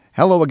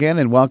Hello again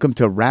and welcome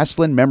to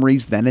Rasslin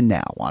Memories Then and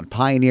Now on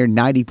Pioneer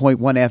 90.1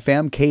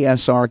 FM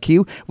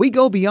KSRQ. We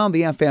go beyond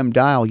the FM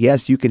dial.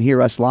 Yes, you can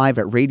hear us live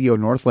at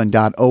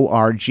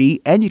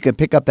radionorthland.org, and you can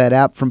pick up that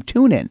app from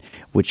TuneIn,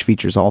 which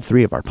features all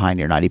three of our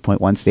Pioneer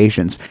 90.1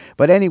 stations.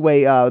 But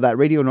anyway, that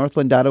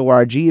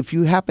radionorthland.org, if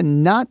you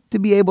happen not to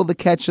be able to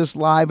catch us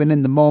live and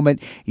in the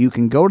moment, you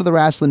can go to the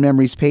Rasslin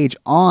Memories page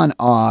on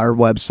our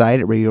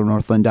website at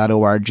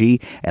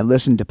radionorthland.org and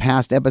listen to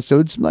past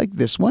episodes like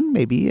this one,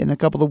 maybe in a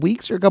couple of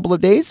weeks or a couple of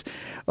days.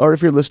 Or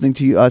if you're listening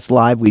to us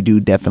live, we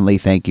do definitely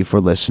thank you for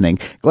listening.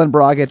 Glen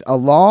Braget,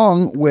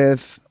 along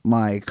with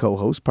my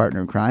co-host, partner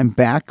in crime,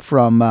 back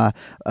from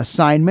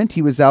assignment.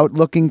 He was out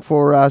looking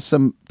for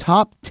some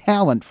top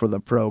talent for the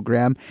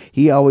program.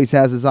 He always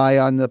has his eye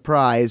on the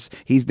prize.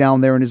 He's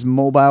down there in his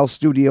mobile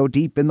studio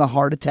deep in the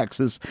heart of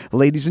Texas.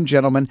 Ladies and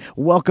gentlemen,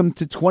 welcome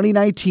to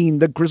 2019,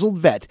 the Grizzled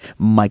Vet,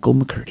 Michael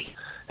McCurdy.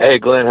 Hey,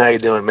 Glenn, how you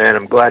doing, man?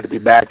 I'm glad to be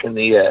back in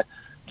the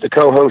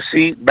co-host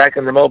seat, back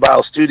in the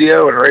mobile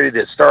studio, and ready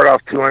to start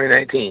off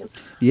 2019.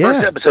 Yeah.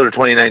 First episode of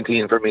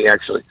 2019 for me,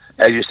 actually.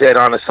 As you said,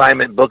 on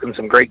assignment, booking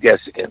some great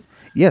guests again.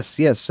 Yes.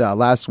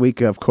 Last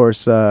week, of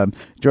course,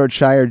 George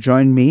Shire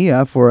joined me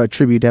for a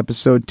tribute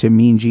episode to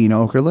Mean Gene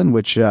Okerlund,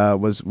 which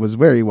was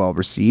very well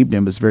received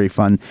and was very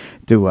fun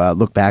to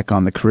look back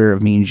on the career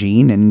of Mean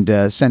Gene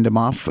and send him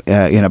off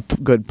in a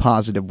good,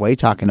 positive way,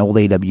 talking old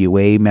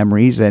AWA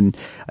memories and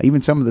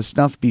even some of the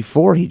stuff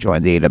before he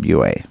joined the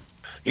AWA.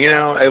 You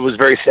know, it was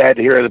very sad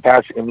to hear the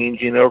passing of Mean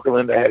Gene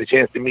Okerlund. I had a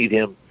chance to meet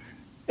him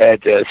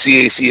at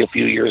CAC a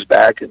few years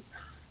back, and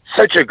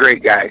such a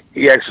great guy.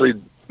 He actually,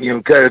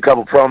 cut a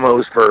couple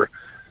promos for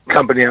a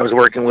company I was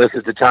working with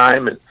at the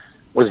time, and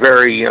was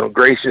very,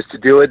 gracious to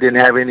do it. Didn't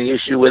have any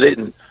issue with it,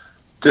 and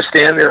to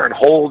stand there and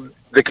hold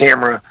the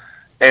camera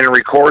and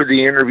record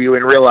the interview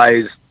and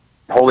realize,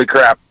 holy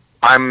crap,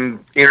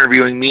 I'm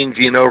interviewing Mean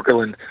Gene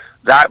Okerlund.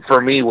 That for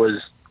me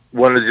was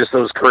one of just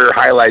those career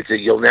highlights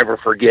that you'll never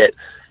forget.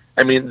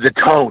 I mean, the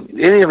tone,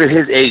 any of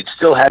his age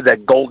still had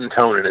that golden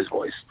tone in his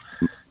voice.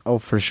 Oh,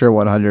 for sure,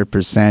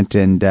 100%.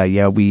 And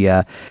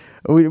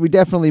we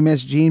definitely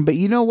miss Gene. But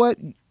you know what?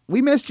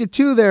 We missed you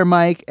too there,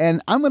 Mike.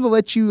 And I'm going to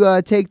let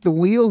you take the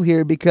wheel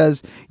here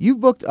because you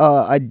booked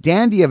a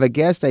dandy of a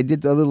guest. I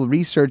did a little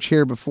research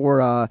here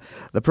before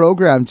the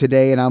program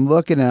today, and I'm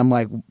looking and I'm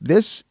like,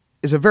 this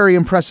is a very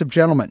impressive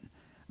gentleman.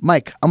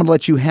 Mike, I'm going to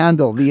let you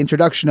handle the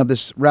introduction of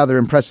this rather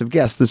impressive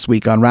guest this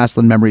week on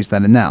Rasslin Memories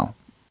Then and Now.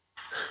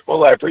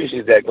 Well, I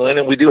appreciate that, Glenn.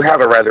 And we do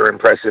have a rather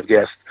impressive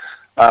guest.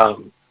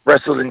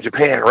 Wrestled in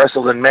Japan,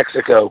 wrestled in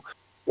Mexico,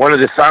 one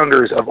of the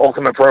founders of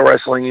Ultimate Pro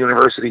Wrestling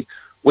University,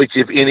 which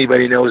if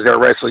anybody knows their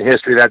wrestling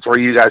history, that's where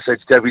you got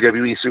such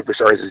WWE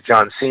superstars as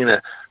John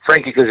Cena.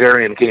 Frankie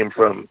Kazarian came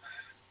from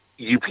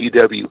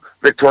UPW.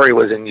 Victoria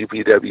was in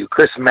UPW.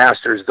 Chris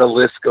Masters, the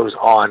list goes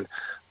on.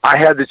 I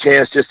had the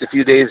chance just a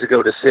few days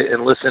ago to sit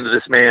and listen to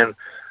this man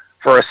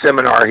for a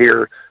seminar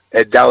here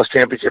at Dallas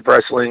Championship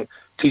Wrestling,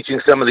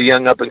 teaching some of the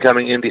young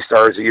up-and-coming indie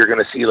stars that you're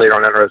going to see later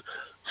on that road.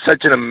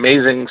 Such an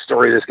amazing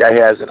story this guy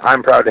has, and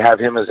I'm proud to have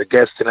him as a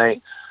guest today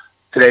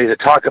to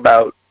talk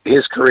about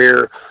his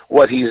career,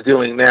 what he's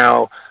doing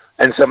now,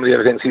 and some of the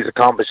other things he's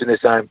accomplished in this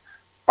time.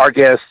 Our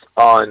guest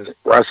on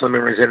Rasslin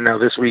Memories In and Now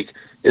this week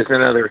is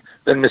none other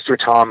than Mr.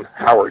 Tom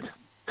Howard.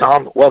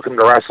 Tom, welcome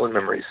to Rasslin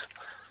Memories.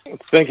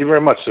 Thank you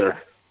very much, sir.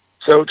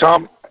 So,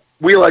 Tom,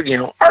 we like,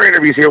 our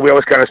interviews here, we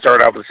always kind of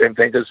start off with the same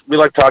thing because we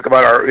like to talk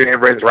about our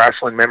friends'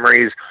 wrestling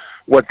memories,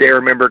 what they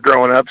remember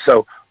growing up.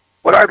 So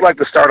what I'd like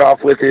to start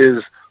off with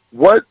is,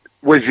 what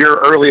was your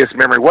earliest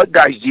memory? What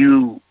got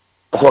you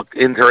hooked,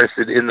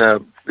 interested in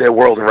the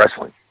world of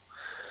wrestling?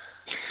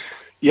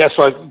 Yeah,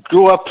 so I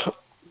grew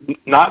up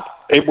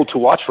not able to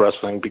watch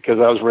wrestling because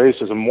I was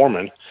raised as a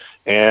Mormon,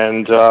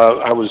 and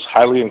I was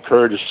highly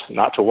encouraged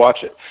not to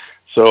watch it.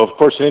 So, of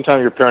course,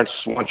 anytime your parents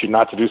want you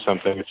not to do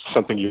something, it's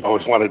something you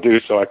always want to do.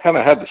 So I kind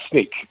of had to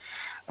sneak.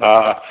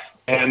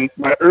 And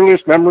my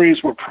earliest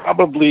memories were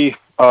probably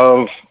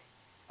of,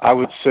 I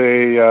would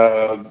say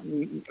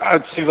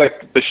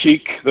like the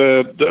Sheik,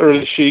 the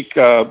early Sheik,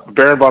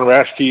 Baron von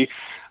Raschke,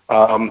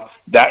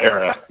 that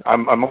era.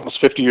 I'm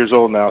almost 50 years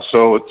old now,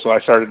 so I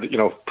started,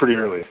 pretty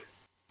early.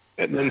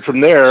 And then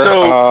from there,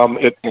 go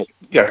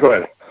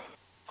ahead.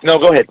 No,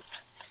 go ahead.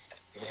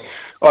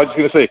 Oh, I was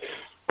going to say,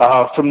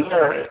 from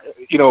there,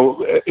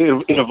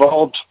 it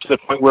evolved to the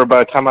point where by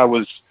the time I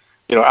was,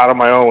 out on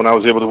my own, I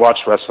was able to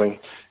watch wrestling,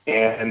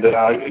 and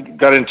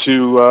got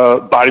into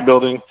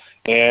bodybuilding,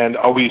 and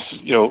always,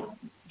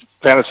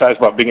 fantasized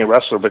about being a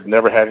wrestler, but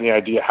never had any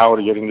idea how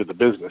to get into the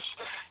business.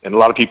 And a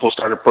lot of people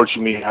started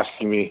approaching me,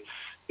 asking me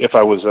if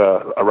I was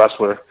a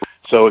wrestler.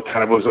 So it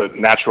kind of was a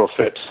natural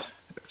fit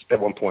at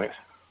one point.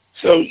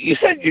 So you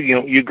said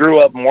you grew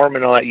up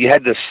Mormon, you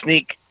had to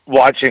sneak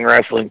watching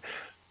wrestling.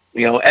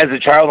 As a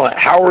child,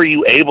 how were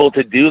you able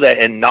to do that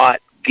and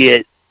not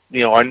get,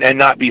 and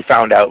not be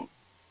found out?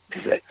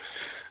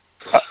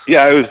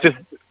 Yeah, it was just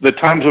the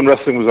times when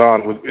wrestling was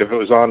on. If it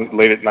was on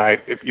late at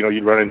night, if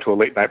you'd run into a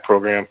late night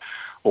program,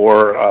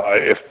 or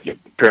if your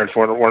parents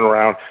weren't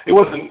around. It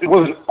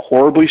wasn't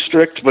horribly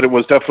strict, but it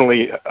was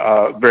definitely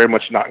very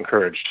much not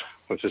encouraged.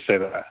 Let's just say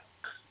that.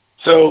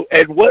 So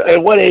at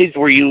what age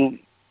were you?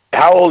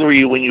 How old were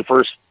you when you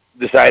first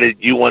decided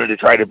you wanted to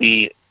try to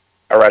be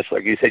a wrestler?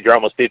 You said you're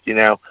almost 50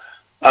 now.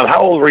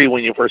 How old were you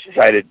when you first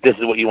decided this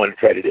is what you wanted to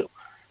try to do?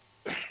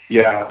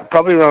 Yeah,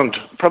 probably around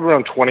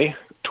 20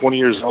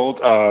 years old.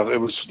 It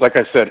was, like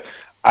I said,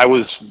 I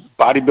was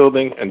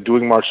bodybuilding and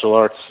doing martial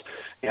arts,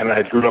 and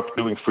I grew up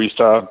doing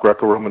freestyle,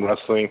 Greco-Roman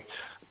wrestling,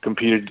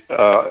 competed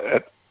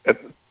at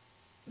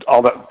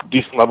all that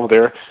decent level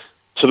there,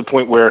 to the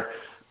point where,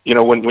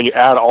 when you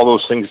add all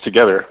those things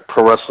together,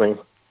 pro wrestling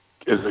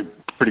is a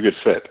pretty good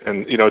fit.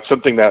 And, it's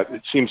something that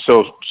it seems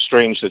so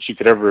strange that you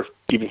could ever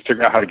even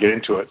figure out how to get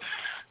into it.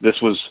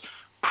 This was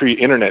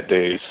pre-internet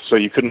days, so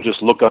you couldn't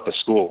just look up a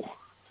school.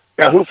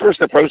 Now, who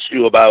first approached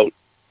you about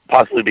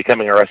possibly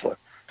becoming a wrestler?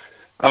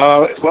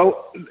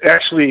 Well,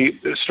 actually,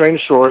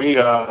 strange story.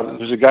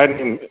 There's a guy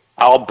named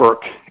Al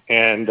Burke,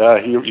 and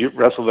he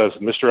wrestled as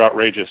Mr.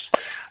 Outrageous.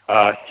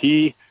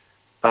 He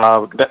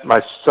met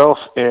myself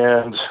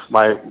and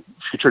my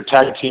future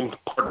tag team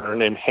partner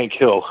named Hank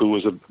Hill, who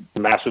was a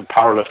massive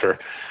powerlifter.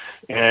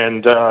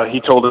 And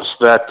he told us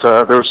that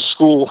there was a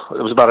school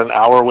that was about an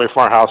hour away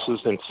from our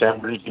houses in San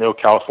Bernardino,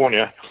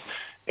 California.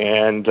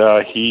 And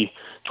he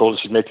told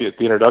us he'd make the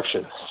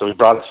introduction. So he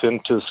brought us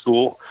into the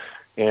school.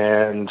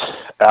 And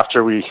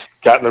after we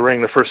got in the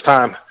ring the first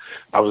time,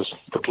 I was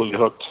completely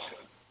hooked.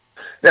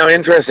 Now,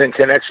 interesting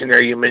connection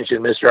there. You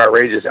mentioned Mr.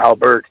 Outrageous, Al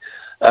Burke.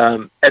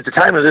 At the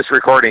time of this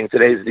recording,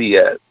 today's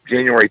the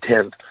January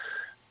 10th.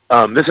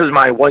 This is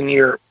my 1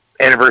 year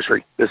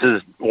anniversary. This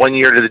is 1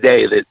 year to the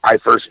day that I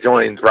first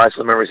joined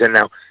Rasslin Memories In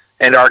Now.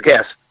 And our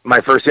guest,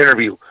 my first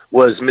interview,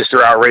 was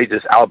Mr.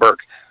 Outrageous, Al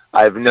Burke.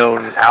 I've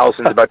known Al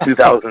since about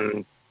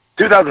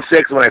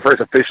 2006 when I first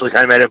officially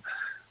kind of met him.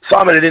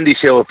 Saw him at an indie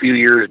show a few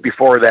years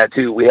before that,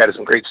 too. We had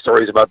some great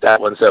stories about that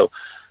one. So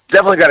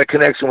definitely got a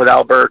connection with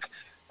Al Burke.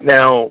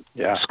 Now,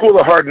 School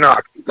of Hard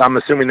Knock, I'm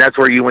assuming that's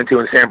where you went to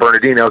in San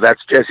Bernardino.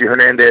 That's Jesse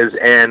Hernandez,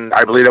 and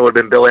I believe that would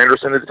have been Bill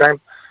Anderson at the time?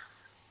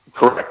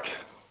 Correct.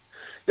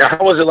 Now,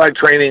 how was it like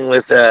training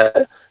with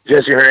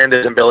Jesse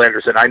Hernandez and Bill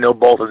Anderson? I know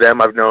both of them.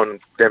 I've known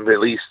them at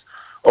least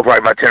probably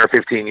about 10 or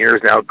 15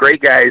 years now.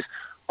 Great guys,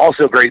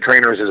 also great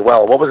trainers as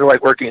well. What was it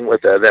like working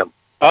with them?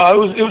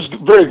 It was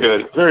very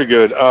good, very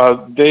good.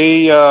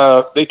 They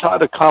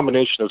taught a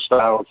combination of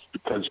styles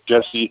because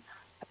Jesse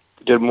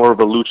did more of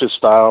a lucha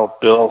style.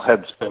 Bill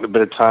had spent a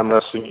bit of time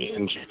wrestling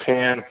in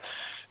Japan,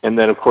 and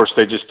then of course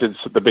they just did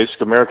the basic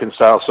American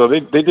style. So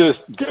they did a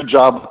good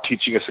job of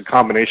teaching us a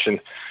combination.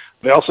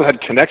 They also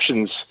had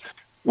connections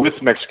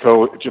with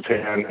Mexico,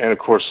 Japan, and of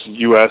course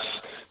U.S.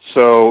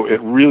 So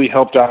it really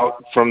helped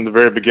out from the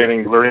very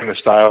beginning, learning the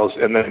styles,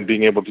 and then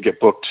being able to get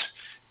booked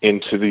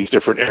into these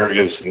different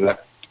areas, and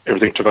that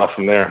everything took off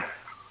from there.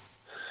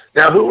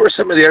 Now, who were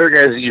some of the other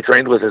guys that you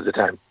trained with at the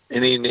time?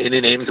 Any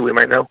names that we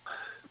might know?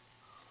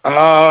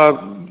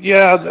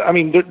 Yeah, I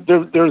mean,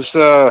 there's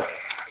let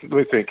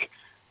me think.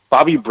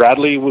 Bobby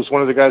Bradley was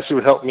one of the guys who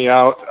would help me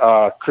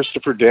out.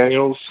 Christopher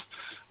Daniels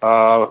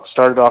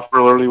started off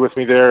real early with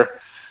me there.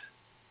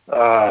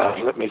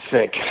 Let me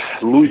think.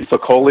 Louis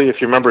Facoli,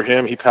 if you remember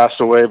him, he passed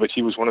away, but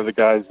he was one of the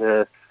guys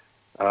there.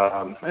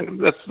 And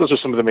those are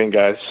some of the main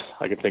guys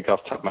I can think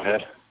off the top of my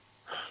head.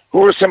 Who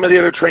were some of the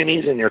other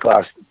trainees in your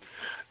class?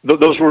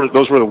 Those were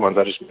the ones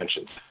I just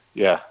mentioned.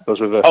 Yeah, those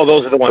were the. Oh,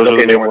 those are the ones.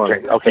 Okay, they were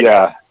trained. Okay,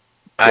 yeah,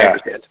 I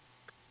understand.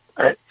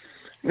 All right.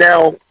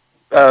 Now,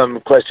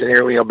 question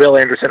here. Bill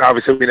Anderson.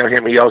 Obviously, we know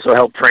him. He also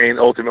helped train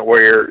Ultimate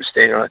Warrior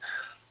Sting.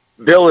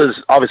 Bill is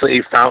obviously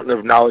a fountain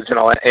of knowledge and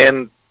all that,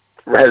 and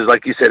has,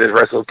 like you said, has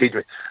wrestled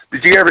Keechman.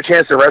 Did you ever have a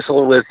chance to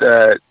wrestle with,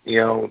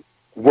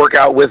 work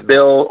out with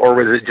Bill, or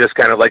was it just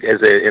kind of like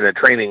in a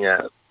training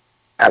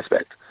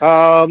aspect?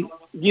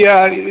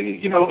 Yeah,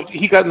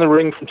 he got in the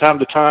ring from time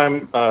to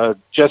time.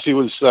 Jesse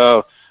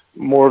was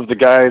more of the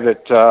guy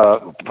that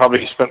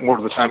probably spent more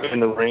of the time in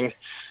the ring.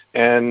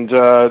 And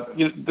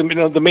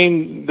the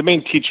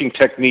main teaching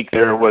technique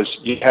there was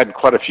you had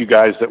quite a few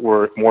guys that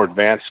were more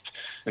advanced,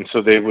 and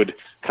so they would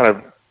kind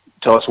of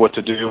tell us what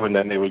to do, and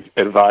then they would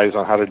advise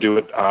on how to do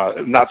it.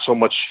 Not so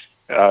much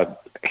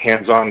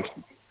hands-on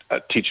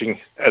teaching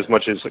as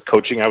much as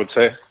coaching, I would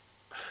say.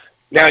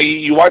 Now,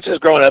 you watched this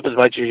growing up as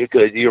much as you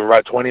could. You were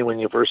about 20 when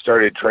you first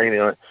started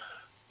training.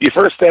 You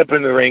first step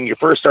in the ring, you're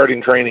first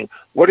starting training.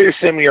 What are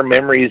some of your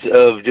memories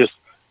of just,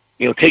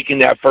 taking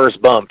that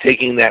first bump,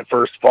 taking that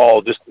first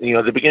fall, just,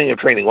 the beginning of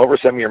training? What were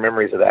some of your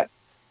memories of that?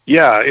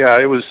 Yeah,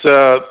 it was,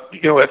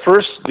 at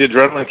first the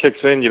adrenaline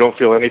kicks in, you don't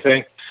feel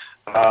anything.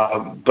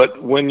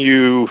 But when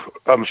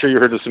I'm sure you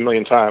heard this a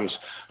million times,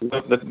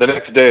 the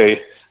next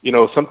day,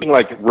 something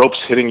like ropes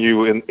hitting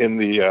you in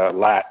the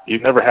lat, you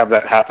never have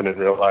that happen in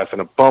real life,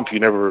 and a bump you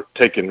never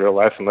take in real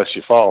life unless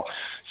you fall.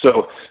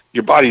 So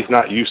your body's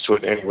not used to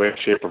it in any way,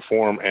 shape, or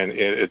form, and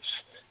it's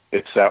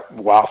that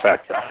wow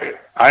factor.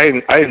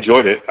 I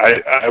enjoyed it.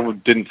 I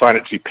didn't find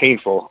it to be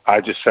painful.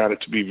 I just found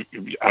it to be.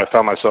 I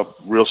found myself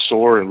real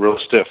sore and real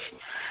stiff.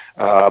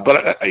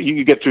 But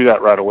you get through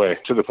that right away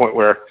to the point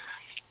where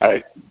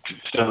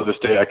still to this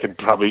day, I could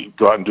probably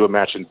go out and do a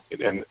match and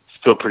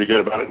feel pretty good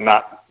about it and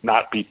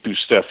not be too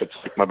stiff. It's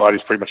like my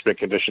body's pretty much been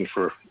conditioned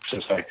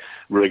since I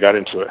really got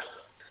into it.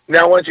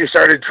 Now, once you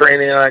started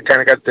training, I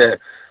kind of got the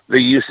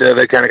use of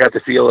it, kind of got the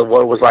feel of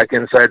what it was like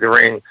inside the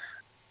ring.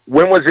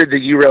 When was it that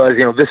you realized,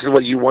 this is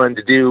what you wanted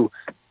to do?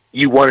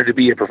 You wanted to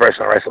be a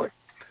professional wrestler?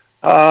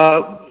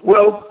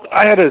 Well,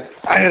 I had a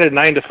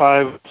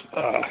 9-to-5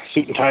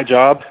 suit and tie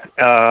job,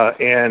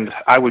 and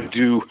I would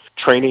do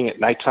training at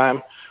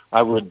nighttime.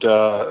 I would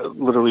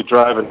literally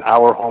drive an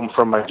hour home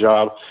from my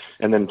job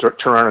and then turn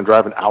around and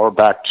drive an hour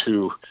back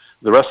to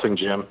the wrestling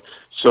gym.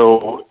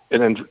 So,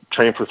 and then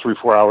train for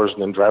 3-4 hours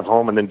and then drive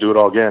home and then do it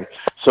all again.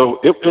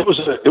 So it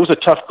was a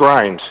tough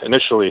grind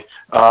initially.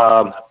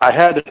 I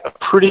had a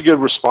pretty good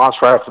response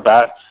right off the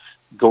bat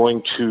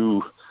going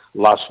to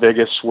Las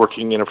Vegas,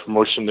 working in a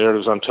promotion there that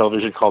was on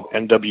television called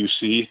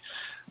NWC.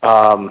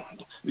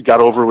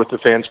 Got over with the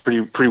fans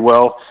pretty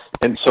well.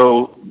 And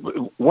so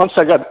once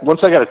I got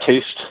a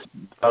taste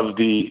of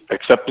the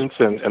acceptance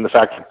and the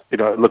fact that,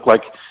 it looked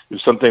like it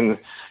was something,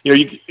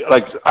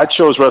 I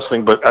chose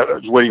wrestling, but I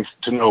was waiting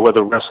to know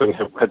whether wrestling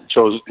had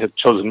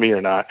chosen me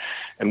or not.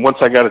 And once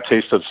I got a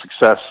taste of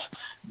success,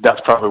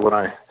 that's probably when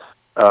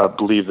I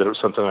believed that it was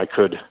something I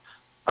could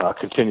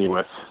continue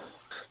with.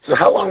 So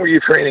how long were you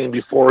training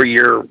before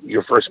your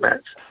first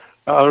match?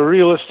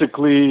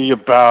 Realistically,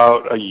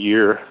 about a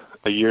year.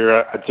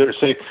 I'd dare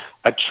say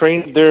I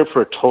trained there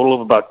for a total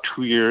of about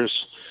 2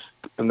 years.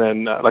 And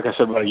then, like I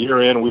said, about a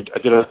year in, I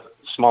did a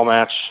small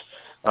match.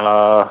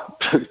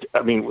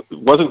 It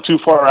wasn't too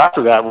far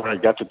after that when I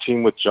got to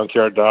team with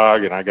Junkyard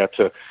Dog, and I got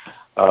to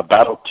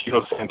battle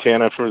Tito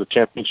Santana for the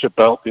championship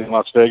belt in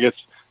Las Vegas.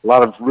 A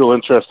lot of real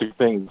interesting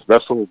things.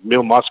 Wrestled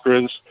Mil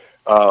Mascaras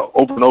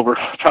over and over.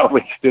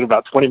 Probably did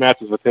about 20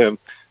 matches with him.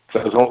 So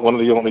I was one of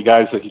the only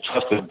guys that he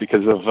trusted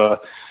because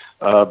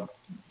of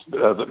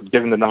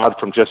getting the nod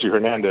from Jesse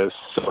Hernandez.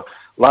 So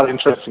a lot of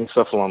interesting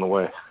stuff along the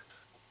way.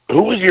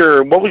 What was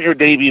your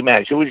debut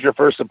match? Who was your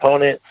first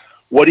opponent?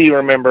 What do you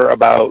remember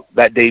about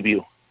that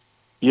debut?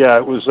 Yeah,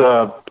 it was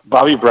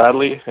Bobby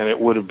Bradley, and it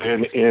would have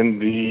been in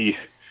the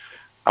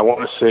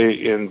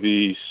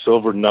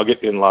Silver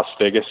Nugget in Las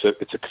Vegas.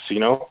 It's a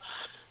casino.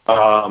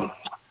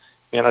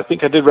 And I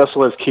think I did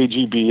wrestle as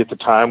KGB at the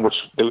time,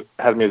 which they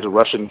had me as a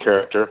Russian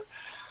character.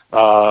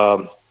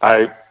 Back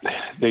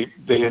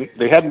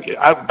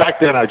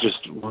then I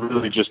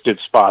just did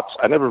spots.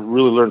 I never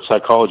really learned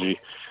psychology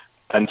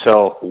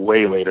until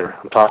way later.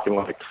 I'm talking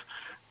like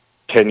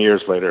 10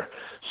 years later.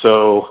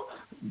 So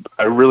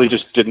I really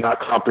just did not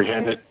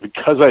comprehend it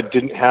because I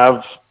didn't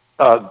have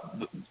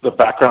the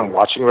background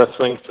watching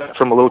wrestling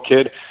from a little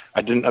kid.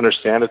 I didn't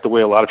understand it the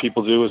way a lot of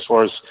people do as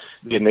far as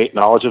the innate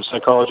knowledge of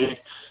psychology.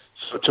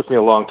 So it took me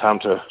a long time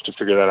to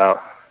figure that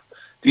out.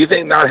 Do you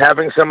think not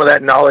having some of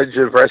that knowledge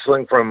of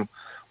wrestling from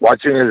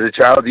watching as a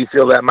child, do you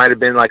feel that might have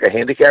been like a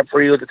handicap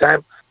for you at the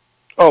time?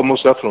 Oh,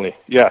 most definitely.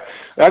 Yeah.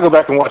 I go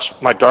back and watch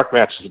my dark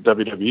matches at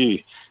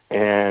WWE,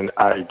 and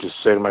I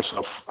just say to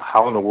myself,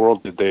 how in the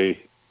world did they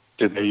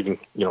even,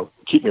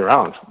 keep me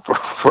around for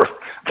a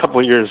couple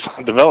of years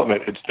on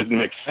development? It didn't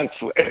make sense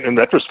in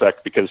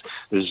retrospect because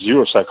there's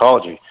zero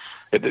psychology.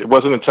 It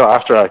wasn't until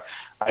after I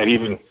had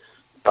even,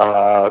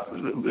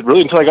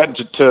 really until I got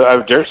to, I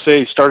would dare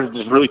say, started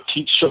to really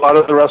teach a lot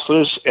of the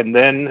wrestlers. And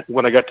then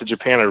when I got to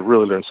Japan, I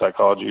really learned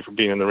psychology from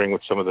being in the ring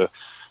with some of the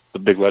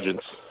big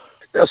legends.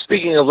 Now,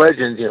 speaking of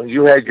legends,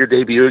 you had your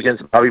debut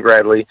against Bobby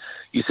Bradley.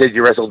 You said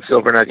you wrestled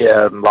Silver Nugget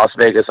in Las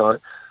Vegas on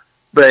it.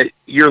 But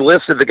your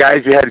list of the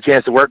guys you had a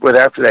chance to work with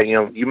after that,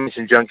 you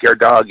mentioned Junkyard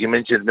Dog, you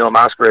mentioned Mil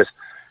Mascaras,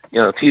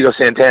 Tito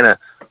Santana,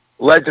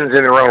 legends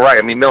in their own right.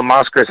 I mean, Mil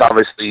Mascaras,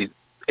 obviously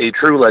a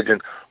true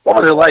legend. What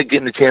was it like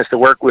getting the chance to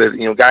work with,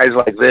 guys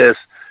like this,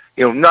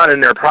 not in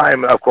their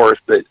prime, of course,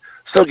 but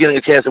still getting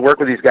a chance to work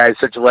with these guys,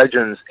 such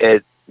legends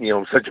at,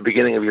 such a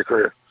beginning of your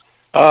career?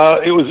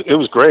 It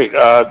was great.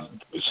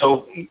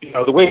 So,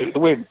 the way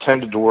it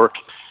tended to work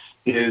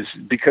is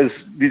because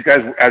these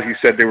guys, as you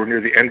said, they were near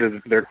the end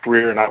of their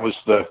career, and I was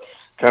the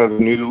kind of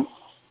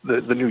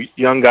the new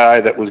young guy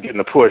that was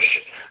getting a push.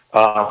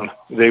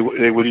 They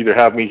would either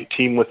have me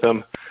team with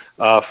them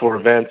for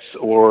events,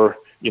 or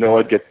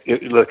I'd get,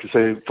 let's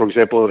say, for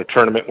example, at a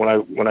tournament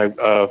when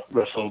I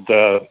wrestled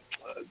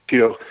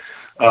Tito,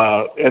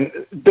 and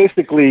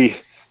basically,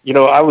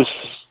 I was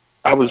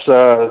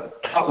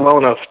taught well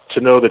enough to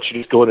know that you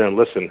just go in there and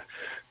listen.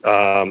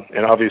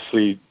 And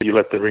obviously you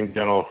let the ring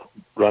general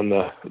run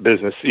the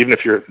business, even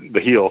if you're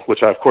the heel,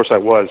 which of course I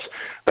was.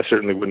 I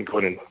certainly wouldn't go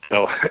in and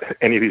tell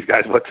any of these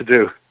guys what to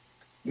do.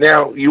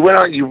 Now, you went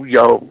on,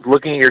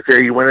 looking at your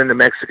career, you went into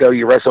Mexico,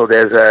 you wrestled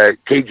as a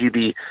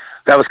KGB.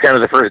 That was kind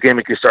of the first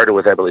gimmick you started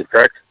with, I believe,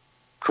 correct?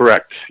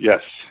 Correct,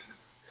 yes.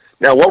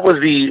 Now, what was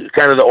the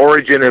kind of the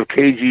origin of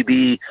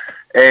KGB,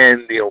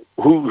 and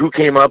who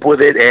came up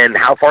with it, and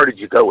how far did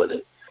you go with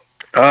it?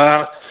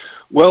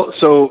 Well,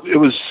 so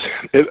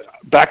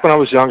back when I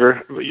was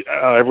younger,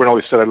 everyone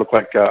always said I looked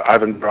like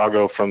Ivan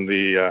Drago from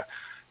the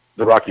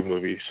Rocky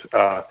movies.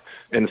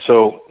 And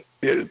so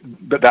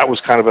that was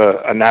kind of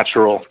a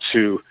natural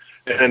to.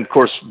 And of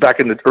course, back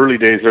in the early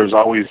days, they're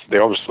always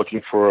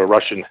looking for a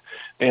Russian.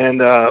 And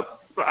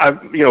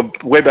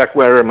way back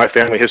where in my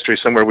family history,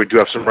 somewhere we do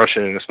have some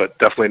Russian in us, but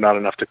definitely not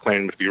enough to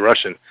claim to be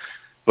Russian.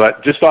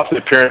 But just off the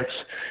appearance,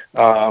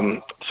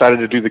 decided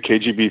to do the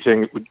KGB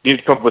thing. We needed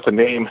to come up with a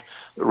name,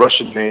 a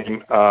Russian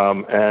name,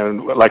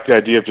 and I like the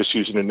idea of just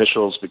using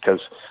initials because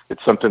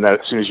it's something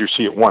that as soon as you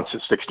see it once,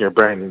 it sticks in your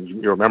brain and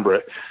you remember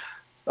it.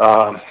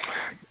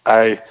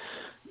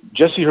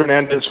 Jesse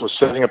Hernandez was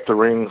setting up the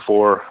ring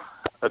for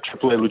a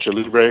AAA Lucha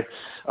Libre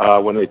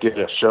when they did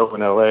a show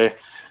in LA.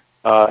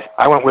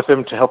 I went with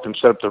him to help him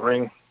set up the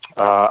ring.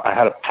 I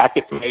had a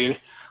packet made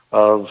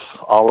of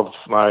all of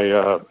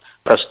my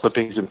press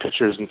clippings and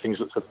pictures and things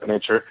of that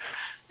nature.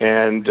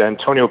 And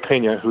Antonio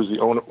Pena, was the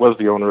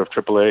owner of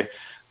AAA,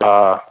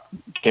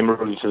 came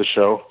early to the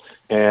show.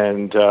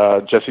 And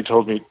Jesse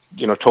told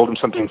him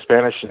something in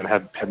Spanish and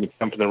had me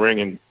jump in the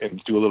ring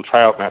and do a little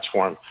tryout match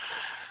for him.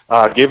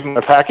 Gave him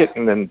a packet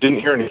and then didn't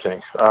hear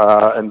anything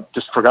and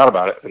just forgot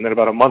about it. And then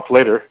about a month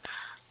later,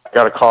 I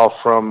got a call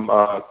from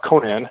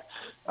Konnan,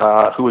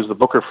 who was the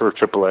booker for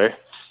AAA,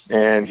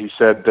 and he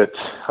said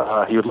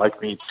that he would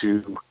like me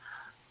to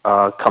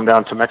come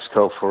down to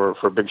Mexico for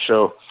a big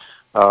show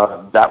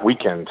that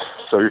weekend.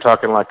 So you're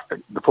talking like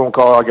the phone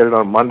call, I'll get it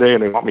on Monday,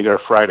 and they want me there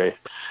Friday.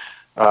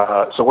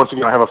 So once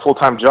again, I have a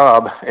full-time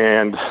job,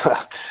 and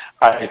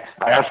I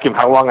asked him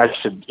how long I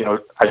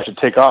should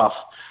take off.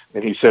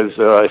 And he says,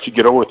 if you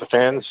get over with the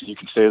fans, you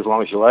can stay as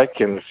long as you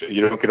like. And if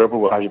you don't get over,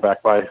 we'll have you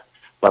back by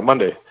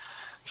Monday.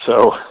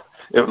 So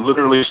it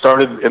literally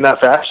started in that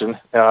fashion.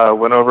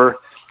 Went over.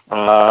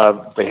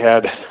 They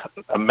had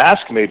a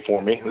mask made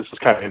for me. This is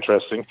kind of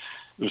interesting.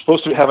 It was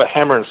supposed to have a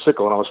hammer and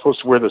sickle, and I was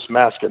supposed to wear this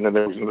mask. And then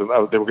they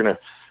were going to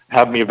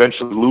have me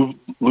eventually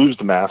lose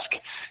the mask.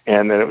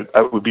 And then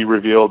it would be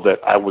revealed that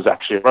I was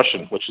actually a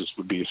Russian, which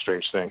would be a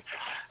strange thing.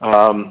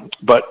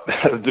 But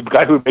the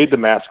guy who made the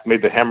mask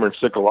made the hammer and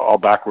sickle all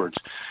backwards.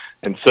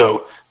 And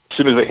so as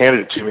soon as they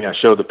handed it to me, I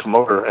showed the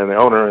promoter and the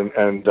owner,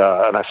 and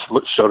I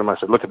showed him. I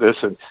said, "Look at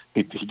this," and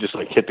he just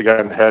like hit the guy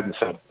in the head and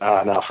said,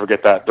 "No,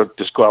 forget that. Don't,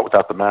 just go out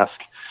without the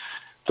mask."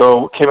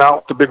 So came out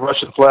with the big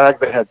Russian flag.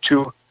 They had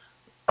two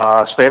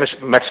Spanish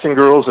Mexican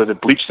girls that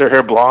had bleached their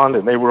hair blonde,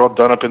 and they were all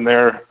done up in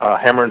their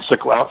hammer and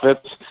sickle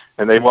outfits.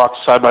 And they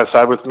walked side by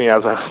side with me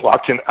as I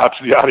walked out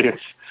to the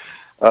audience.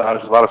 It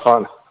was a lot of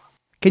fun.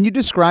 Can you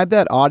describe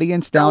that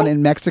audience down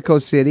in Mexico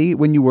City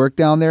when you worked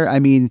down there? I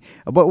mean,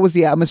 what was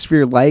the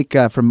atmosphere like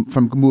from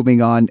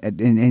moving on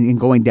and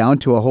going down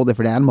to a whole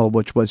different animal,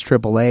 which was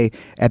AAA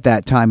at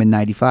that time in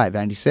 95,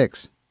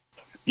 96?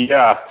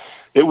 Yeah,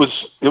 it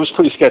was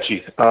pretty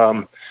sketchy.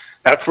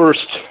 At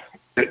first,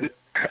 I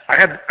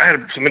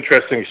had some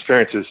interesting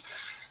experiences.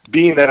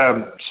 Being that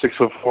I'm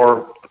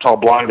 6'4", tall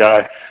blonde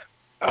guy,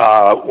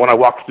 when I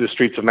walked through the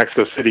streets of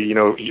Mexico City,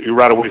 you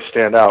right away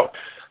stand out.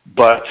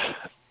 But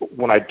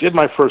when I did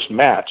my first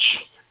match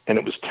and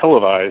it was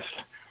televised,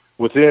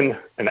 within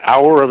an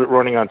hour of it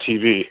running on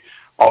TV,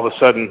 all of a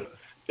sudden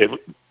it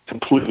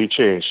completely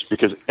changed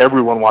because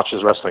everyone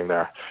watches wrestling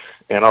there.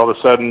 And all of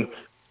a sudden,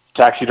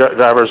 taxi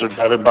drivers are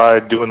driving by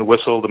doing the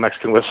whistle, the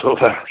Mexican whistle,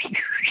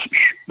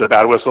 the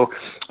bad whistle.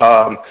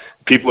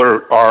 People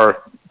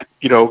are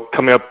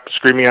coming up,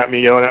 screaming at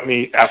me, yelling at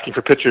me, asking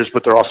for pictures,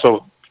 but they're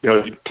also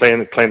playing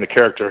the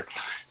character.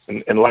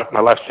 And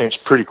my life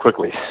changed pretty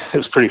quickly. It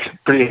was pretty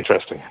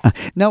interesting.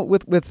 Now,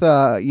 with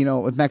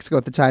Mexico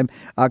at the time,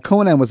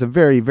 Konnan was a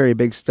very, very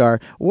big star.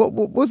 What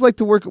was it like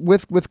to work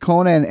with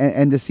Konnan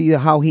and to see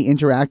how he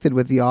interacted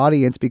with the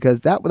audience?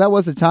 Because that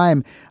was a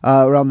time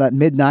around that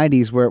mid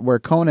 '90s where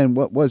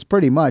Konnan was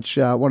pretty much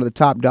one of the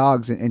top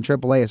dogs in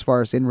AAA as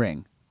far as in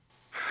ring.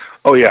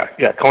 Oh yeah.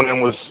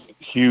 Konnan was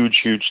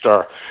huge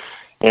star,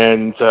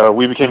 and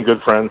we became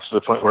good friends to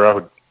the point where I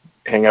would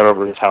hang out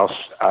over his house.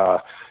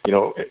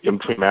 In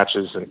between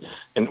matches,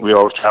 and we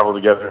always travel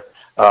together.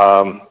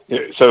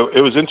 So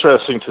it was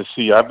interesting to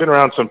see. I've been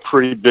around some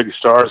pretty big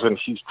stars, and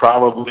he's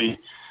probably,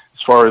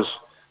 as far as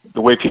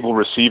the way people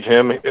receive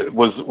him, it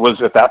was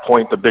at that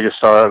point the biggest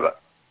star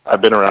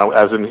I've been around.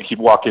 As in, he'd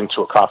walk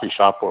into a coffee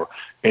shop or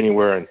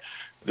anywhere, and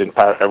then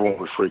everyone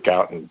would freak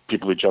out, and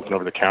people would be jumping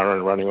over the counter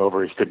and running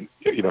over. He couldn't.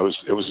 It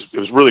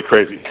was really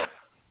crazy.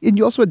 And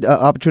you also had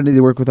the opportunity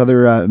to work with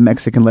other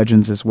Mexican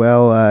legends as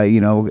well,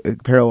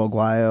 Perro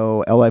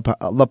Aguayo,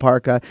 La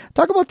Parca.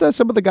 Talk about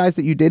some of the guys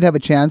that you did have a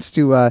chance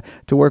to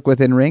work with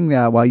in ring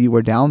while you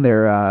were down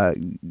there,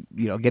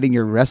 getting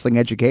your wrestling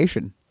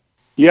education.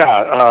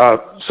 Yeah,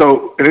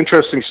 so an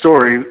interesting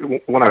story.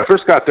 When I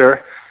first got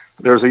there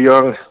was a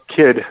young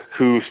kid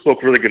who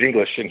spoke really good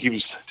English, and he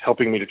was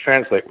helping me to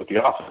translate with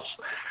the office.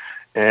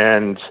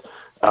 And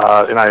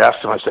I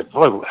asked him, I said,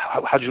 "Boy,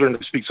 how'd you learn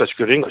to speak such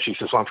good English?" He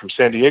says, "Well, I'm from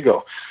San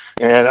Diego."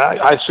 And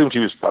I assumed he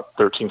was about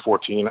 13,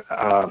 14.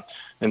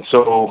 And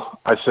so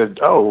I said,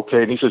 "Oh,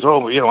 okay." And he says,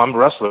 "Oh, I'm a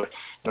wrestler."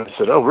 And I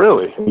said, "Oh,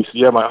 really?" And he said,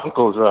 "Yeah, my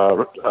uncle's,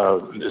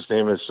 his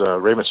name is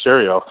Rey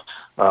Mysterio,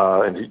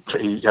 and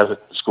he has a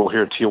school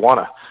here in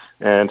Tijuana."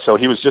 And so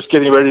he was just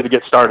getting ready to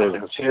get started.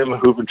 It was him,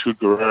 Juventud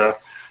Guerrera,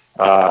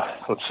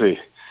 let's see,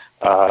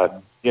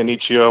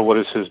 Dionicio, what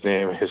is his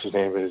name? His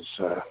name is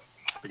the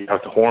guy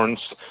with the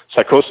horns,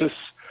 Psychosis.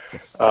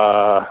 Yes.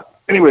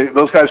 Anyway,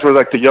 those guys were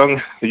like the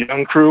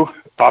young crew,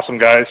 awesome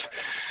guys.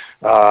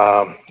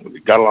 Got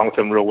along with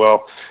them real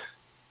well.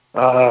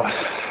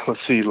 Let's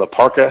see, La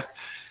Parca.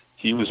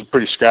 He was a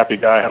pretty scrappy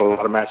guy. I had a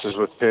lot of matches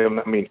with him.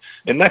 I mean,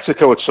 in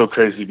Mexico, it's so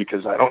crazy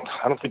because I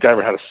don't think I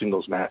ever had a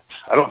singles match.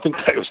 I don't think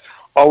that it was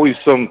always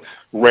some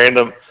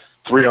random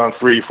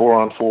 3-on-3,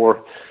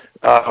 4-on-4.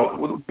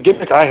 The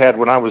gimmick I had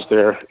when I was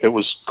there, it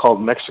was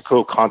called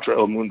Mexico contra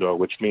el mundo,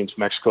 which means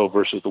Mexico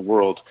versus the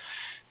world.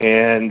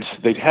 And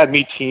they had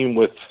me team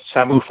with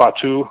Samu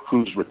Fatu,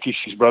 who's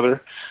Rikishi's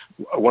brother,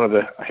 one of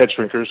the head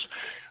shrinkers.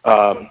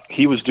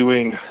 He was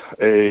doing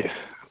a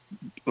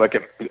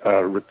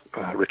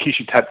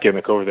Rikishi type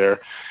gimmick over there,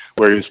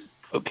 where he was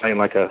playing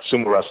like a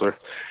sumo wrestler,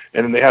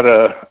 and then they had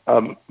a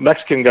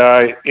Mexican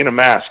guy in a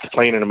mask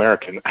playing an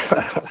American,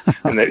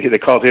 and they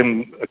called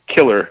him a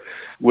Killer,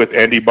 with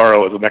Andy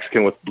Barrow as a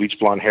Mexican with bleached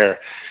blonde hair.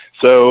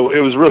 So it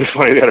was really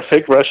funny. They had a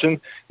fake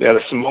Russian, they had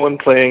a Samoan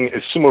playing a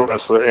sumo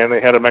wrestler, and they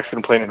had a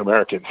Mexican playing an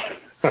American.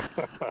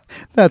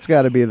 That's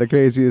got to be the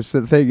craziest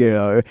thing, you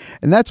know.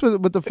 And that's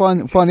what the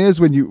fun is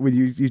when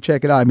you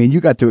check it out. I mean, you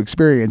got to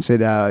experience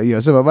it. You know,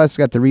 some of us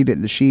got to read it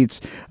in the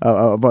sheets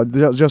about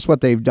just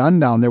what they've done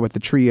down there with the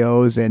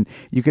trios, and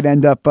you could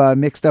end up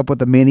mixed up with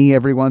the mini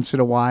every once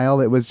in a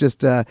while. It was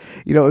just, it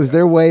was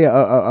their way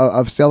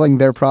of selling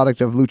their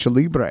product of lucha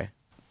libre.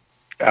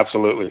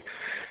 Absolutely,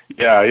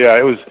 yeah.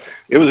 It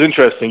was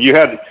interesting. You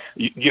had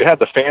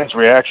the fans'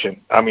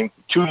 reaction. I mean,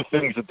 two of the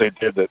things that they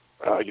did that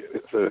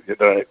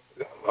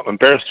I'm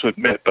embarrassed to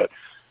admit, but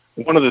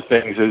one of the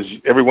things is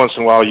every once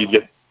in a while you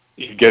get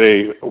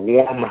a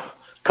warm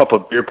cup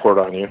of beer poured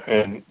on you,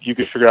 and you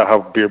can figure out how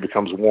beer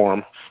becomes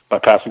warm by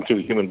passing through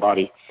the human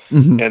body.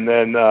 Mm-hmm. And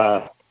then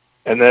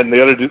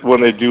the other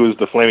one they do is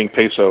the flaming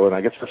peso, and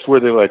I guess that's where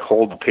they like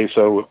hold the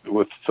peso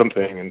with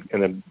something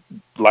and then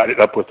light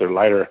it up with their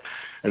lighter.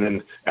 And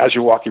then as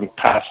you're walking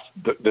past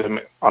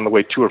them on the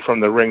way to or from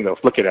the ring, they'll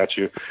flick it at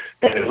you,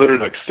 and it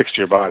literally like sticks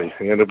to your body.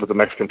 And you end up with a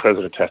Mexican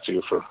president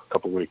tattoo for a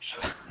couple of weeks.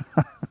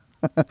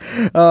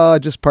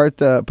 Just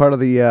part of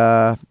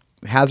the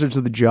hazards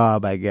of the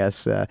job, I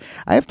guess. I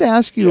have to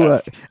ask you,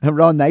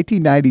 around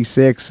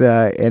 1996,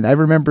 and I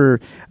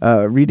remember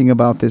reading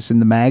about this in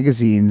the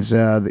magazines,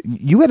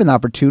 you had an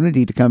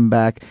opportunity to come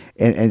back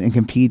and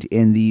compete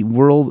in the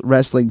World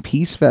Wrestling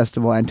Peace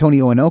Festival,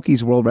 Antonio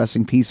Inoki's World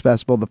Wrestling Peace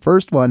Festival, the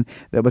first one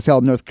that was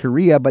held in North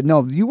Korea, but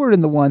no, you were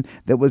in the one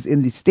that was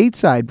in the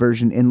stateside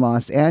version in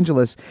Los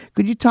Angeles.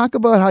 Could you talk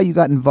about how you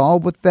got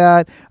involved with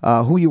that,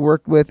 who you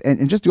worked with,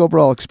 and just the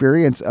overall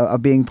experience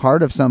of being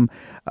part of some,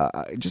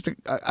 just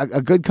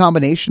a good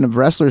combination of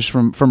wrestlers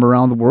from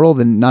around the world,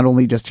 and not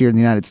only just here in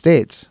the United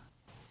States?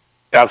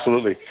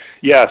 Absolutely.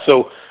 Yeah.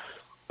 So,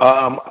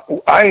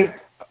 I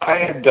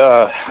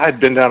had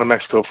been down to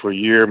Mexico for a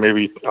year,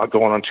 maybe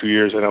going on 2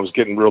 years, and I was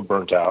getting real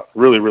burnt out,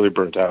 really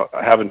burnt out,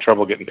 having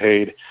trouble getting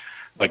paid.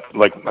 Like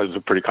it's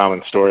a pretty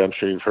common story. I'm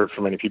sure you've heard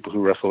from many people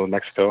who wrestle in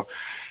Mexico.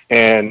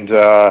 And,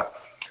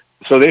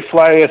 so they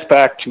fly us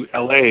back to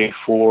LA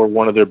for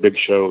one of their big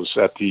shows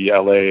at the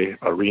LA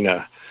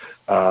arena.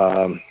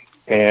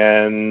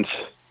 And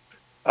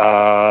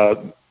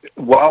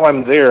while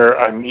I'm there,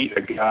 I meet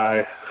a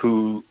guy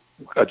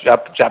a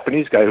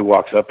Japanese guy who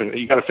walks up, and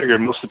you got to figure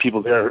most of the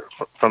people there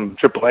from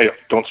AAA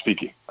don't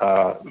speak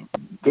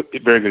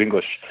very good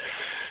English.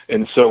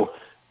 And so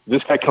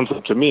this guy comes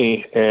up to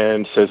me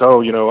and says,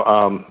 "Oh,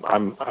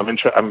 I'm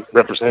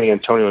representing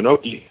Antonio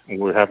Inoki, and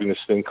we're having this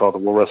thing called the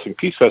World Wrestling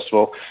Peace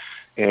Festival,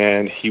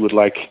 and he would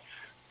like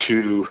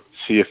to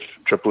see if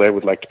AAA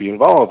would like to be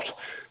involved."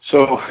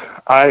 So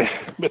by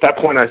that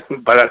point I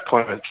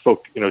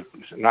spoke,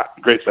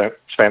 not great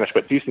Spanish,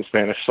 but decent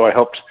Spanish. So I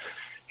helped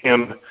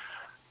him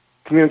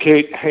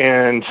communicate,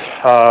 and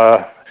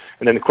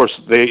then of course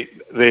they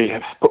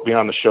put me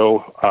on the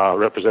show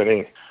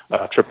representing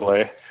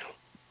AAA,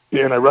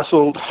 and I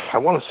wrestled. I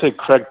want to say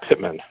Craig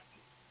Pittman.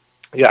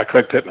 Yeah,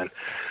 Craig Pittman.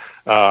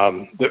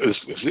 It was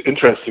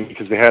interesting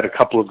because they had a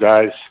couple of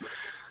guys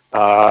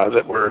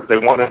they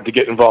wanted to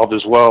get involved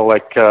as well,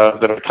 like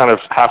that are kind of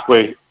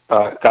halfway.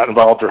 Got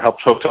involved or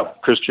helped hook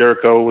up. Chris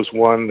Jericho was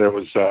one. There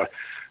was, a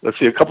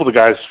couple of the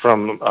guys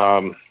from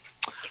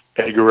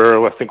Eddie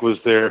Guerrero, I think,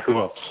 was there. Who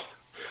else?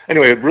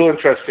 Anyway, a real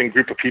interesting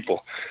group of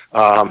people.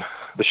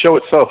 The show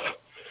itself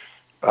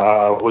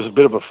was a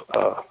bit of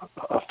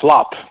a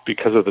flop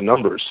because of the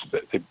numbers.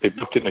 They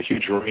booked it in a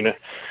huge arena.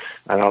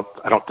 I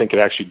don't think it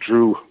actually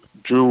drew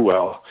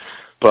well.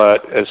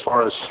 But as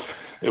far as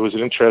it was an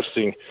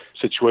interesting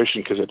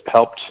situation because it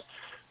helped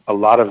a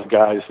lot of the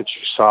guys that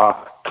you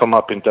saw come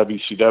up in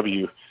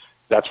WCW.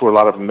 That's where a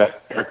lot of them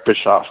met Eric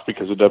Bischoff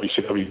because of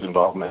WCW's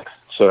involvement.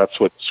 So that's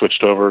what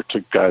switched over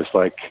to guys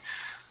like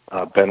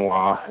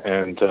Benoit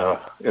and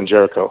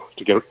Jericho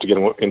to get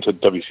into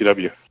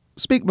WCW.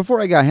 Before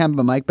I hand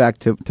the mic back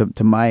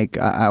to Mike,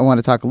 I want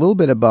to talk a little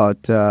bit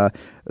about the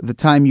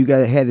time you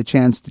had a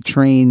chance to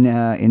train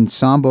in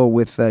Sambo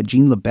with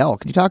Gene LeBell.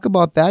 Could you talk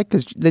about that?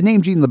 Because the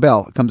name Gene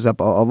LeBell comes up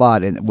a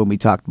lot when we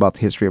talked about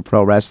the history of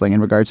pro wrestling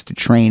in regards to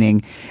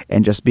training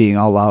and just being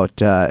all out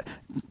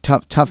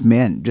tough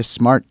men, just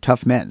smart,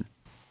 tough men.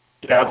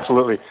 Yeah,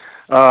 absolutely.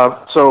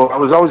 So I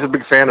was always a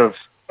big fan of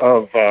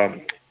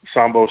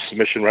Sambo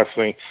submission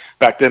wrestling.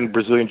 Back then,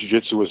 Brazilian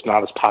Jiu-Jitsu was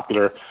not as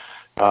popular.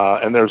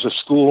 And there was a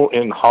school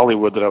in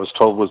Hollywood that I was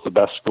told was the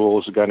best school. It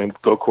was a guy named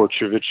Gokor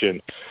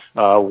Chivichin.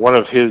 One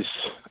of his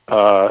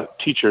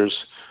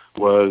teachers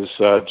was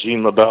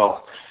Gene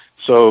LeBell.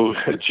 So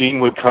Gene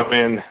would come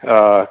in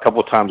a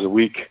couple of times a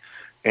week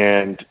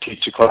and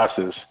teach the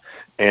classes.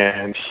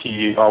 And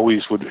he would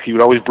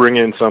always bring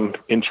in some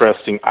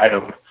interesting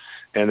item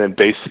and then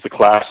base the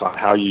class on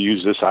how you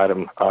use this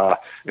item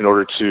in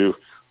order to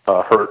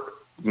hurt,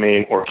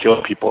 maim, or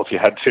kill people if you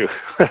had to.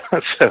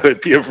 So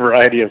it'd be a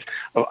variety of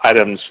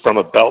items, from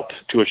a belt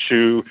to a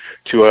shoe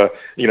to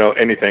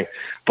anything.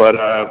 But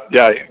at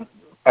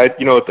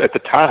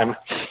the time,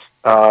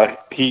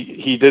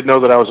 he did know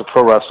that I was a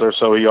pro wrestler,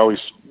 so he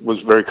always was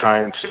very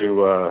kind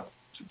to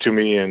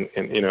me. And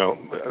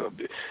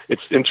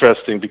it's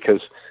interesting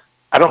because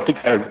I don't think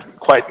I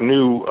quite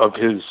knew of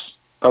his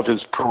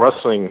pro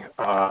wrestling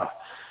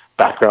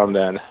background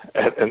then,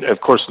 and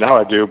of course now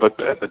I do, but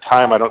at the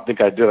time I don't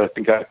think I did. I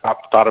think I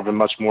thought of him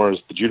much more as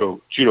the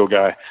judo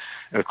guy,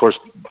 and of course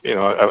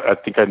I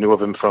think I knew of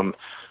him from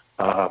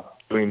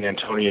doing the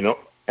Antonio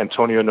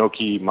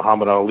Inoki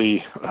Muhammad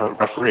Ali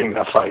refereeing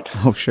that fight.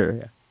 Oh sure,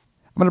 yeah.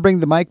 I'm going to bring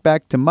the mic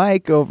back to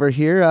Mike over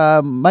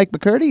here. Mike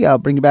McCurdy, I'll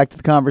bring you back to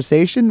the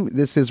conversation.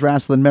 This is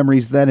Rasslin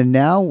Memories Then and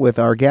Now with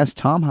our guest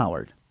Tom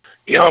Howard.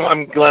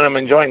 I'm Glenn. I'm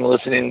enjoying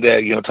listening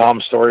to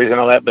Tom's stories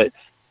and all that, but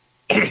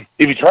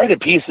if you try to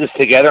piece this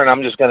together, and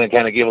I'm just going to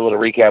kind of give a little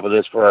recap of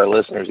this for our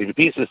listeners. If you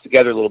piece this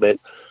together a little bit,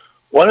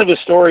 one of his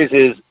stories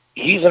is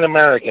he's an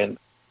American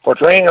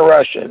portraying a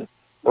Russian,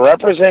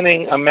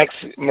 representing a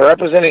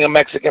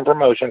Mexican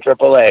promotion,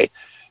 AAA,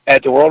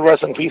 at the World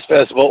Wrestling Peace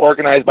Festival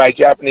organized by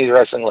Japanese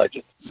wrestling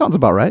legend. Sounds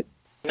about right.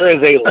 There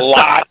is a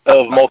lot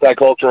of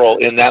multicultural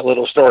in that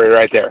little story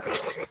right there.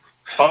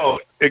 Oh,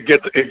 it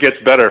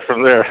gets better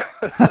from there.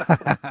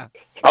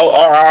 Oh,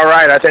 all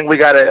right. I think we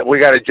got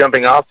a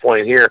jumping off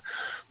point here.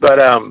 But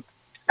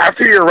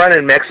after your run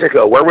in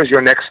Mexico, where was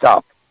your next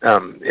stop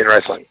in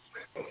wrestling?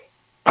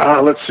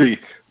 Let's see.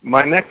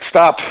 My next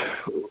stop.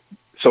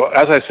 So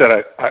as I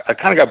said, I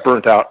kind of got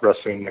burnt out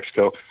wrestling in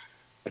Mexico.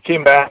 I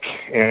came back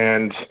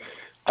and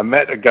I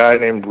met a guy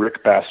named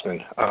Rick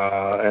Bassman.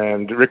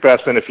 And Rick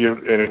Bassman, if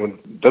anyone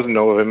doesn't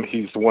know of him,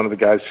 he's one of the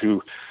guys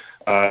who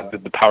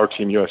did the Power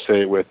Team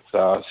USA with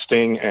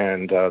Sting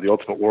and the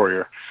Ultimate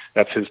Warrior.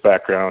 That's his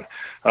background.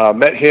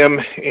 Met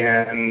him,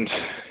 and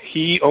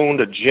he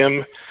owned a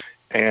gym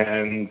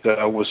and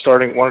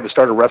wanted to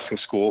start a wrestling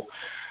school.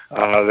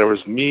 There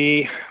was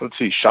me. Let's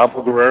see,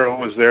 Chavo Guerrero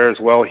was there as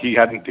well. He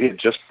had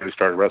just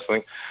started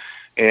wrestling,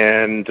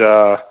 and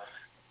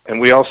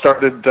we all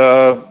started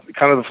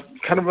kind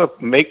of a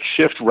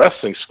makeshift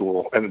wrestling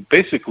school. And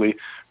basically,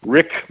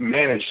 Rick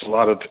managed a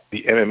lot of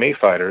the MMA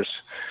fighters.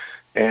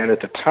 And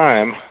at the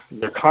time,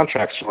 their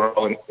contracts were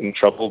all in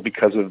trouble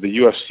because of the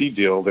UFC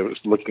deal that was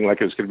looking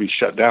like it was going to be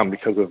shut down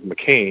because of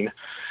McCain.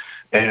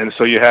 And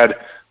so you had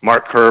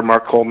Mark Kerr,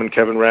 Mark Coleman,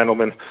 Kevin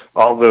Randleman,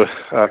 all the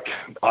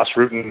Bas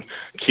Rutten,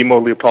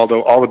 Kimo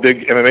Leopoldo, all the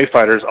big MMA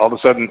fighters all of a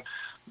sudden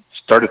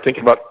started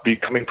thinking about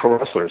becoming pro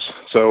wrestlers.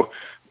 So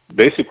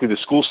basically the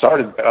school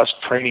started by us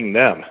training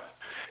them.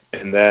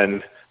 And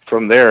then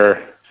from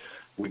there,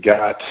 we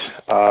got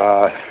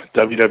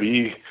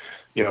WWE.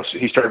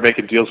 He started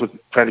making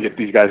trying to get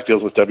these guys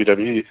deals with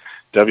WWE.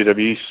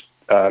 WWE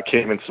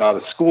came and saw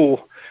the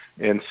school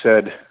and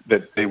said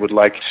that they would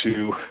like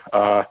to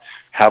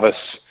have us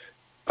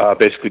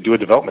basically do a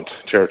development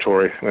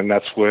territory, and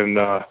that's when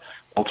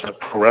Ultimate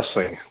Pro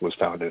Wrestling was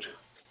founded.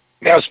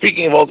 Now,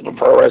 speaking of Ultimate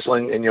Pro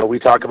Wrestling, and we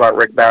talk about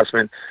Rick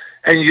Bassman,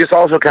 and you just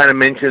also kind of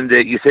mentioned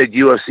that you said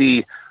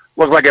UFC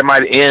looked like it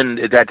might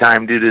end at that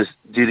time due to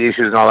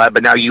issues and all that,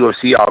 but now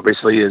UFC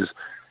obviously is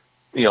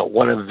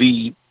one of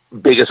the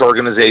biggest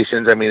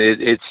organizations. I mean,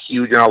 it's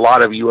huge, and a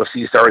lot of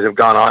UFC stars have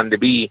gone on to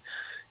be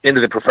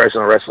into the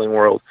professional wrestling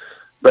world.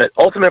 But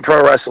Ultimate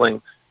Pro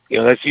Wrestling,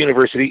 that's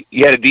university.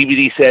 You had a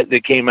DVD set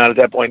that came out at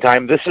that point in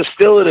time. This is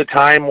still at a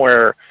time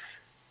where,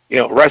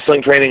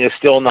 wrestling training is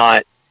still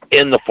not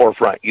in the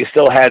forefront. You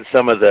still had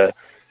some of the,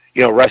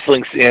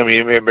 wrestling. I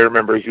mean,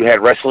 remember you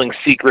had Wrestling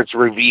Secrets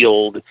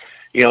Revealed.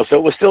 So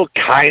it was still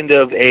kind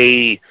of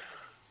it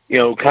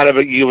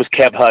was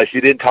kept hush.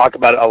 You didn't talk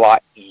about it a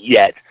lot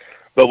yet.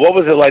 But what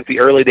was it like the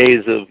early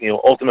days of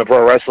Ultimate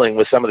Pro Wrestling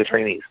with some of the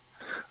trainees?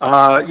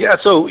 Talking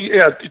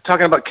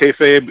about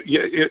kayfabe,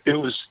 it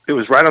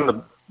was right on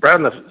the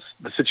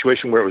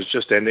situation where it was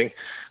just ending.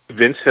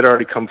 Vince had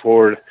already come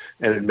forward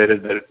and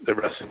admitted that the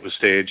wrestling was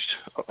staged,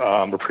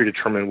 or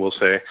predetermined, we'll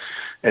say,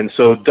 and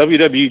so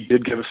WWE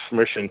did give us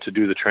permission to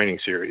do the training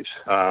series.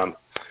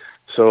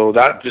 So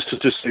that just so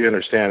you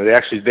understand, they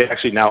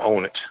actually now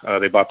own it.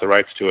 They bought the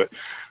rights to it.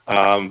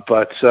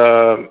 But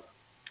the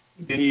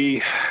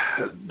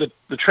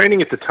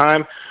training at the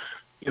time,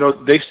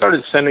 they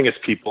started sending us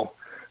people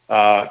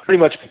pretty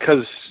much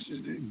because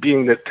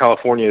being that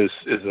California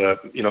is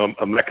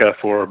a mecca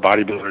for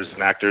bodybuilders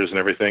and actors and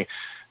everything.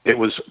 It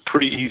was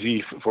pretty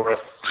easy for us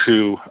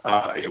to.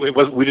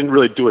 We didn't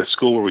really do a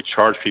school where we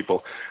charged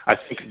people. I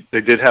think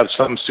they did have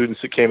some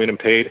students that came in and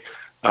paid,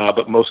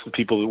 but most of the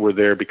people were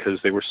there because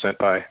they were sent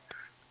by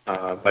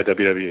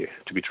WWE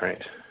to be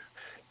trained.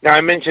 Now,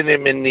 I mentioned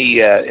him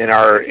in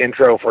our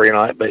intro for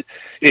but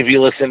if you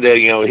listen to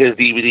his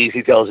DVDs,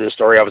 he tells his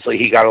story. Obviously,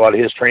 he got a lot of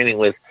his training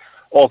with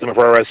Ultimate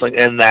Pro Wrestling,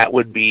 and that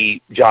would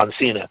be John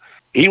Cena.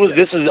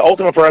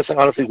 Ultimate Pro Wrestling,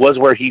 honestly, was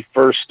where he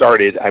first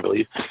started, I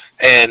believe,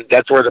 and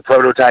that's where the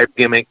prototype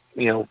gimmick,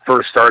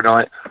 first started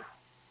on it.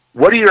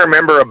 What do you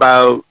remember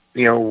about,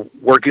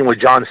 working with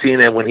John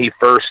Cena when he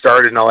first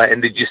started and all that?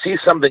 And did you see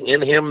something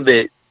in him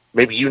that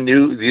maybe you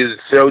knew, that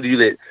showed you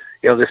that,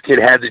 this kid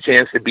had the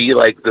chance to be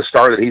like the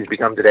star that he's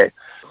become today?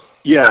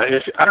 Yeah,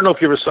 I don't know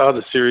if you ever saw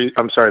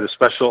the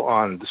special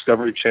on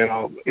Discovery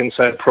Channel,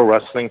 Inside Pro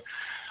Wrestling,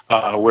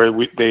 where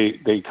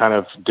they kind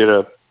of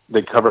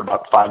they covered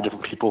about 5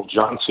 different people.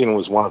 John Cena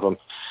was one of them.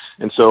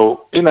 And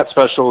so in that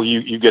special,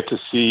 you get to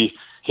see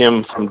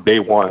him from day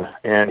one.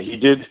 And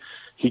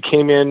he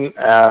came in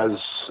as,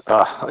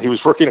 he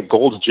was working at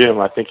Gold's Gym.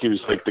 I think he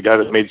was like the guy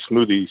that made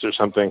smoothies or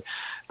something.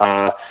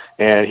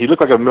 And he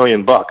looked like $1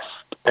 million.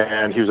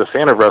 And he was a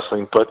fan of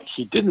wrestling, but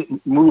he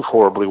didn't move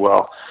horribly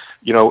well.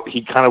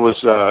 He kind of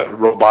was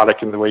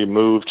robotic in the way he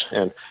moved,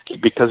 and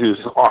because his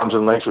arms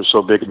and legs were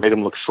so big, it made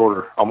him look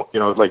shorter.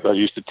 Like I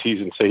used to tease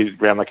and say he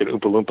ran like an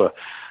Oompa Loompa.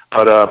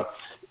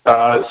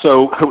 But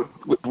so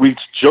we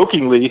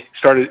jokingly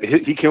started.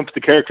 He came up with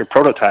the character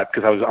Prototype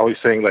because I was always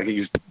saying like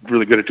he was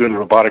really good at doing the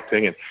robotic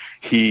thing, and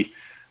he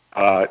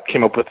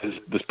came up with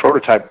this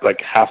Prototype,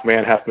 like half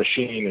man, half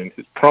machine, and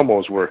his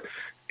promos were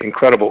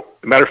incredible.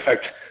 As a matter of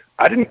fact,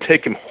 I didn't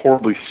take him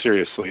horribly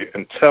seriously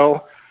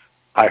until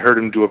I heard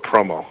him do a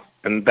promo,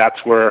 and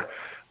that's where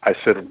I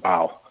said,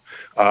 wow.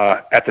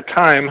 At the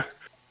time,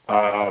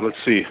 let's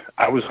see,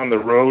 I was on the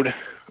road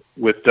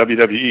with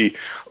WWE.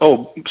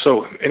 Oh,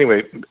 so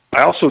anyway,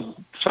 I also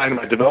signed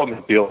my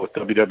development deal with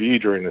WWE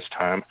during this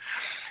time,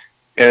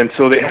 and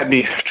so they had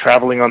me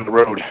traveling on the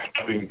road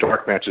doing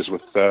dark matches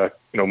with,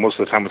 most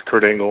of the time with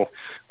Kurt Angle,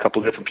 a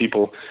couple of different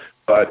people.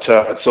 But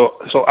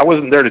so I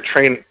wasn't there to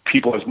train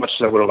people as much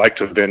as I would have liked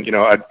to have been.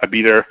 I'd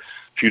be there a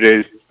few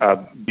days,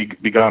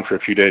 be gone for a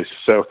few days.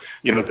 So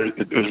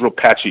it was real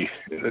patchy,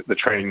 the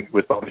training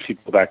with all these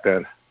people back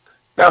then.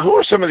 Now, who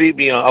are some of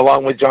the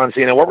along with John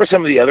Cena? What were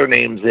some of the other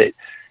names that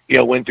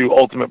went through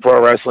Ultimate Pro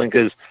Wrestling?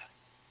 Because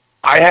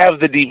I have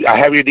your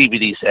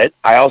DVD set.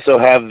 I also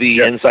have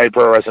the Inside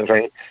Pro Wrestling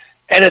training,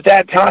 and at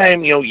that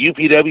time,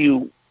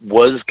 UPW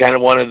was kind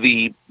of one of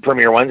the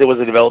premier ones. It was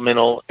a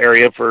developmental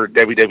area for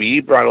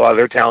WWE, brought a lot of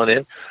their talent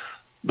in.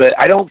 But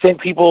I don't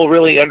think people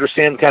really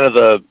understand kind of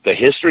the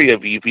history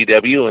of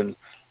UPW, and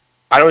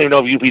I don't even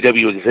know if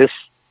UPW exists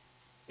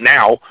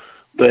now.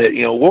 But,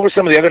 what were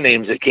some of the other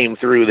names that came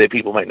through that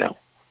people might know?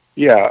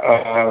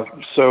 Yeah,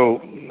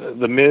 so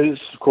The Miz,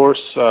 of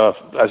course,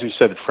 as you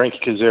said, Frankie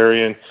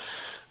Kazarian,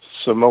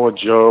 Samoa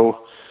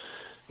Joe.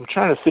 I'm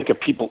trying to think of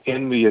people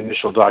in the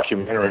initial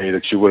documentary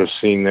that you would have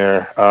seen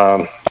there.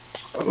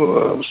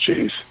 Oh,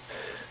 jeez.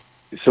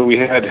 So we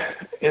had,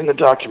 in the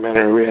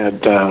documentary, we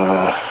had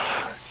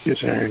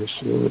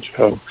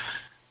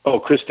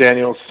Chris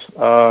Daniels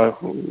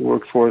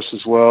worked for us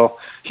as well.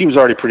 He was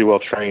already pretty well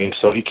trained,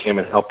 so he came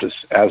and helped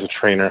us as a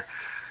trainer.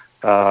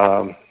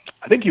 I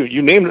think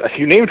you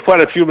named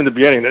quite a few of them in the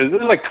beginning. There's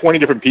like 20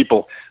 different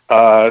people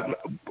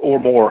or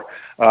more.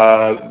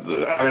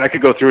 I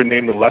could go through and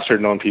name the lesser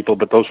known people,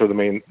 but those were the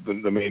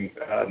main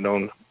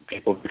known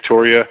people.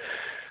 Victoria,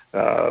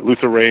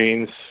 Luther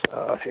Reigns,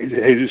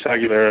 Jesus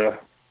Aguilera,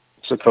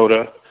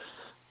 Sakota.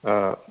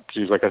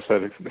 Like I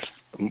said,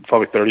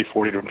 probably 30,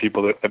 40 different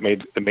people that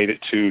made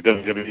it to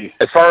WWE.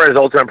 As far as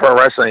Ultimate Pro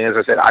Wrestling, as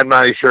I said, I'm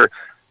not sure.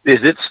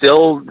 Is it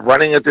still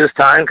running at this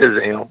time? Because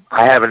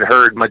I haven't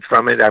heard much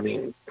from it. I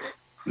mean,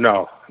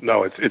 no,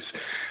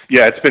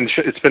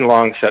 it's been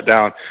long shut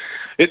down.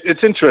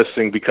 It's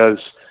interesting because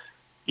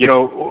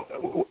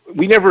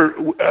we never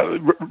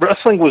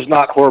wrestling was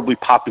not horribly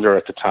popular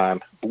at the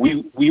time.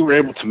 We were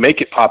able to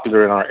make it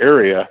popular in our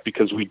area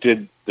because we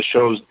did the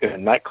shows in a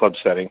nightclub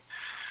setting,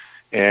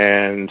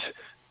 and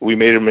we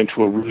made them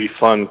into a really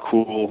fun,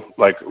 cool,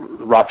 like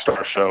rock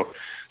star show.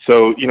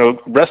 So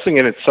wrestling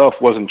in itself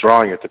wasn't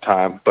drawing at the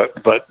time,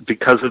 but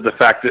because of the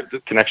fact that the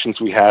connections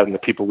we had and the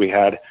people we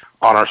had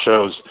on our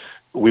shows,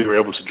 we were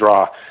able to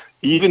draw.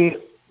 Even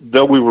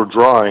though we were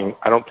drawing,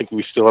 I don't think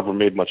we still ever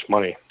made much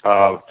money.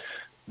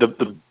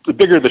 The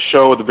bigger the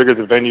show, the bigger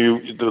the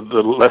venue, the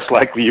less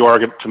likely you are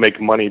to make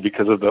money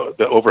because of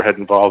the overhead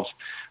involved,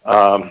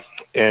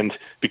 and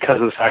because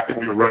of the fact that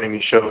we were running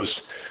these shows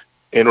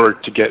in order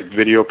to get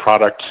video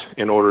product,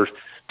 in order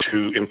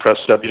to impress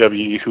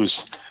WWE, who's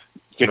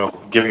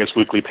giving us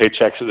weekly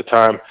paychecks at the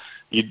time.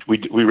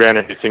 we ran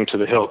everything to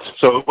the hilt.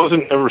 So it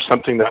wasn't ever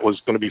something that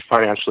was going to be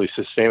financially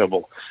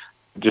sustainable,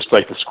 just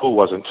like the school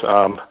wasn't.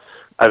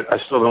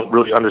 I still don't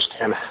really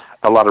understand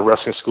a lot of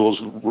wrestling schools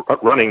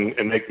running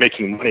and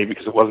making money,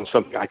 because it wasn't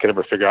something I could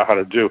ever figure out how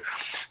to do.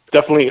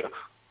 Definitely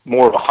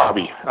more of a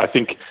hobby. I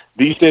think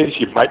these days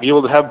you might be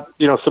able to have,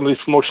 some of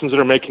these promotions that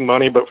are making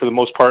money, but for the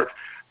most part,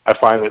 I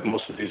find that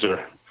most of these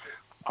are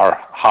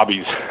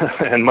hobbies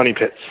and money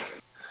pits.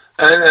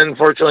 And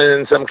unfortunately,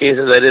 in some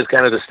cases, that is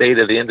kind of the state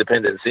of the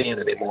independent scene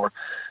anymore.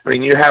 I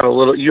mean, you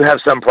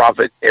have some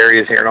profit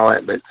areas here and all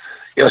that, but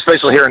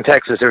especially here in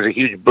Texas, there's a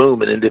huge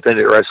boom in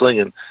independent wrestling,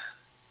 and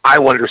I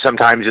wonder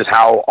sometimes just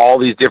how all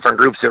these different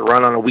groups that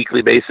run on a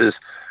weekly basis,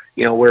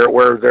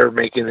 where they're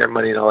making their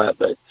money and all that.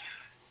 But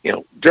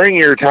during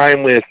your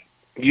time with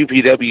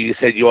UPW, you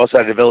said you also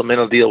had a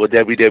developmental deal with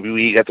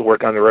WWE. Got to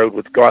go on the road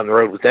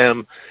with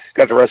them.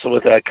 Got to wrestle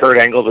with Kurt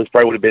Angle. This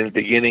probably would have been the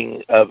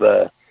beginning of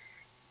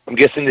I'm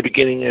guessing the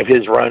beginning of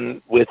his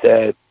run with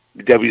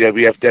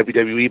WWF,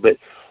 WWE. But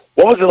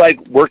what was it like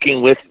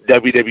working with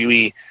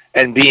WWE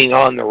and being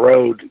on the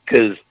road?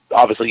 Because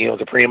obviously,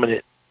 it's a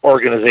preeminent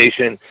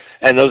organization,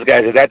 and those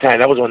guys at that time,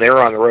 that was when they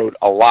were on the road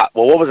a lot.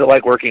 Well, what was it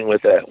like working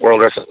with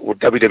World Wrestling, with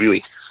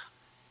WWE?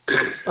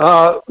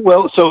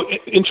 Well, so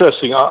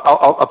interesting.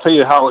 I'll tell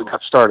you how it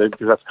got started,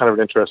 because that's kind of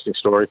an interesting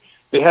story.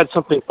 They had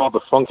something called the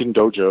Funkin'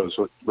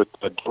 Dojos with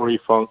Dory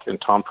Funk and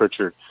Tom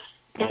Pritchard,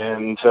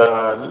 and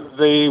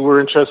they were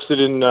interested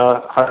in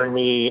hiring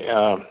me.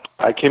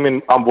 I came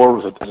in on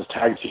board as a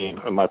tag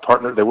team, and my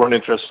partner, they weren't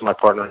interested in my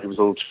partner. He was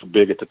a little too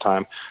big at the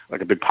time,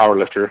 like a big power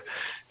lifter,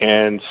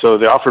 and so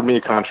they offered me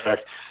a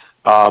contract.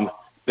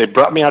 They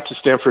brought me out to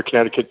Stamford,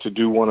 Connecticut to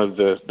do one of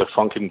the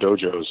Funkin'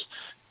 Dojos.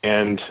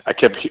 And I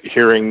kept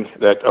hearing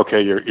that,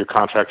 okay, your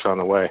contract's on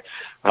the way.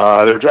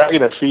 They're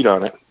dragging their feet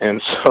on it.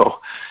 And so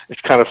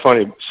it's kind of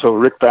funny. So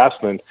Rick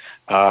Bassman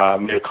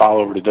made a call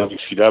over to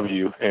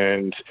WCW,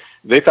 and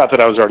they thought that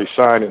I was already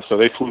signed. And so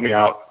they flew me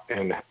out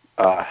and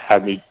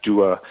had me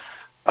do a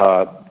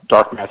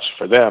dark match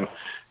for them.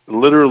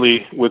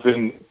 Literally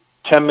within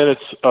 10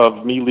 minutes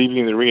of me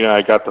leaving the arena,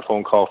 I got the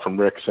phone call from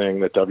Rick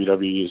saying that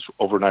WWE is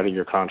overnighting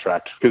your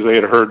contract, because they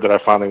had heard that I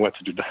finally went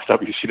to do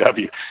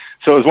WCW.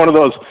 So it was one of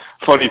those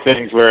funny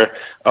things where,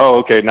 oh,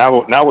 okay,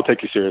 now we'll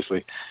take you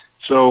seriously.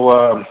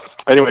 So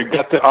anyway,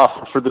 got the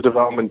offer for the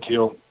development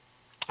deal.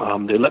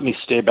 They let me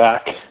stay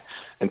back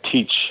and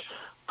teach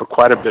for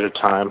quite a bit of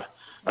time,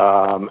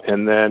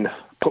 and then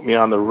put me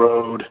on the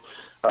road.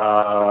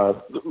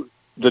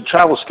 The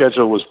travel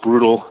schedule was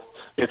brutal.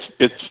 It's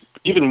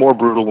even more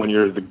brutal when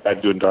you're the guy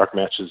doing dark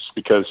matches,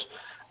 because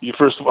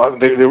first of all,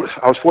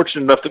 I was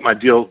fortunate enough that my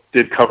deal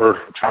did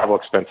cover travel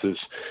expenses.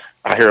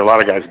 I hear a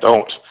lot of guys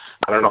don't.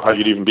 I don't know how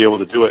you'd even be able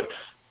to do it.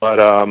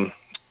 But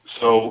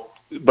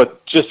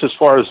but just as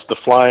far as the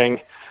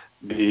flying,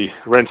 the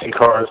renting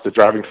cars, the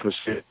driving from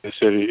city to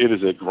city, it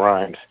is a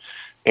grind.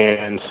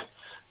 And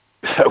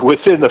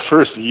within the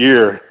first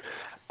year,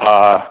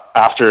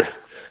 after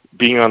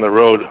being on the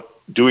road,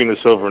 doing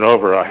this over and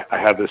over, I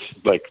had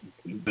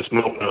this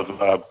moment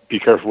of be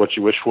careful what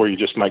you wish for, you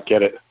just might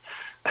get it.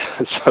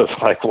 So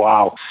it's like,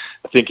 wow,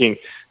 thinking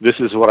this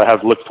is what I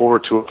have to look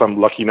forward to if I'm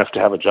lucky enough to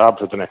have a job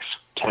for the next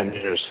 10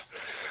 years.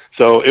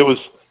 So it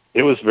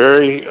was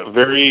very,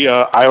 very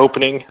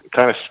eye-opening,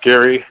 kind of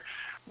scary.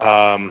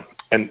 And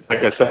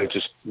like I said,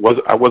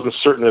 I wasn't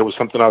certain that it was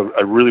something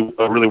I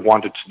really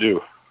wanted to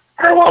do.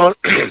 All right, well,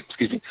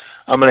 excuse me.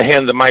 I'm going to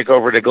hand the mic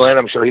over to Glenn.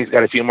 I'm sure he's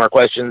got a few more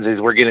questions as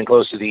we're getting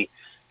close to the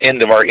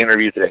end of our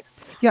interview today.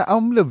 Yeah,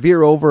 I'm going to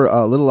veer over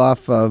a little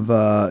off of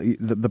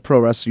the pro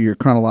wrestler, your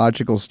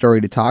chronological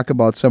story, to talk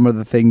about some of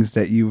the things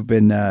that you've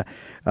been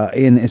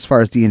in as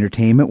far as the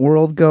entertainment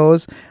world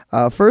goes.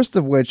 First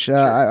of which,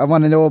 I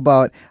want to know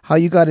about how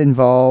you got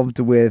involved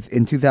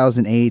in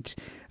 2008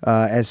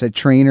 as a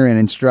trainer and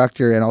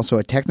instructor, and also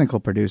a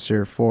technical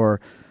producer for.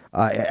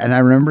 And I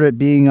remember it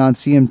being on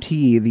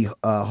CMT, the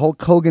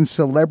Hulk Hogan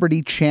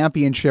Celebrity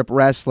Championship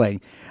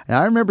Wrestling. And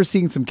I remember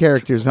seeing some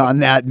characters on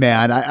that,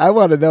 man. I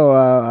want to know,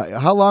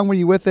 how long were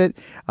you with it?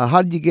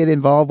 How did you get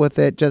involved with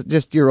it?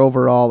 Just your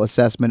overall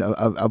assessment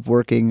of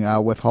working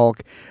with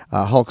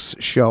Hulk's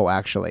show,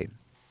 actually.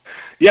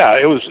 Yeah,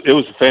 it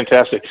was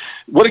fantastic.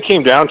 What it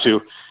came down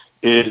to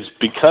is,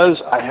 because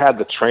I had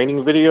the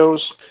training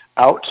videos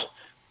out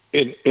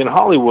in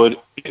Hollywood,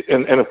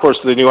 and of course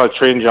they knew I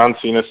trained John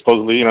Cena.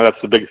 Supposedly,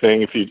 that's the big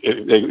thing. If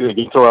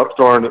they throw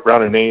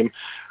around a name,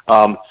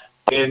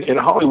 in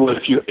Hollywood,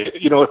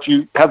 if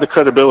you have the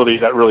credibility,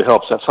 that really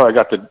helps. That's how I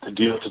got the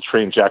deal to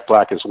train Jack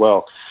Black as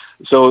well.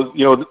 So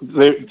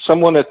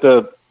someone at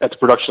the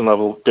production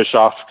level,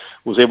 Bischoff,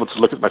 was able to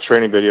look at my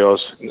training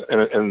videos,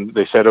 and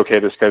they said, okay,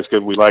 this guy's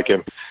good, we like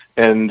him,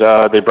 and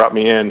they brought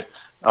me in.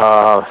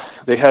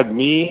 They had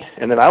me,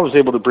 and then I was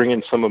able to bring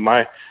in some of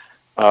my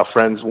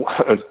friends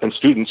and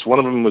students. One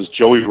of them was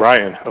Joey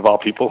Ryan, of all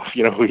people.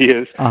 You know who he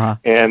is. Uh-huh.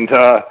 And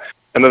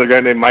another guy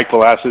named Mike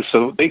Velasquez.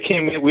 So they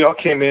came in. We all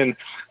came in,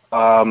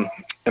 and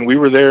we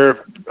were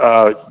there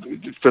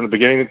from the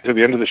beginning to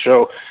the end of the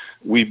show.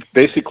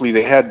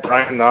 They had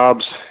Brian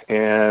Knobs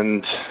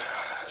and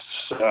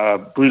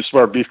Brutus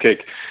Smart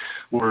Beefcake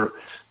were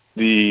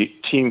the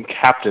team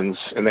captains,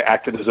 and they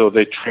acted as though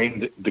they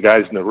trained the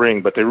guys in the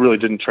ring, but they really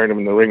didn't train them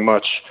in the ring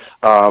much.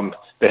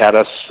 They had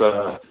us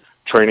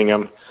training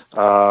them.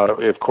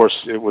 Of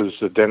course, it was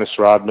Dennis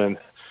Rodman,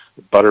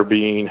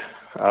 Butterbean,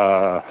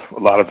 a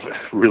lot of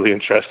really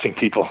interesting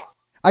people.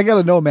 I got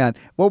to know, man,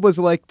 what was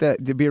it like to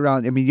be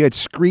around? I mean, you had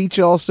Screech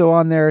also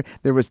on there.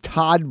 There was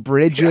Todd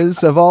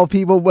Bridges, of all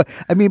people.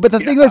 I mean, but the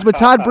thing was, with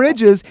Todd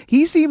Bridges,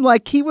 he seemed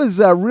like he was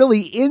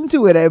really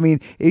into it. I mean,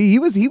 he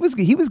was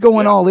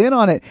going all in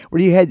on it. Where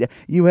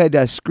you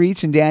had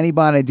Screech and Danny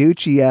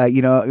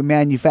Bonaducci,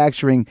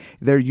 manufacturing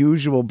their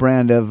usual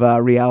brand of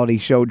reality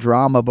show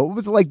drama. But what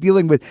was it like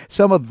dealing with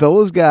some of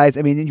those guys?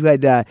 I mean, you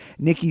had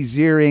Nikki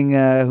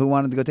Ziering, who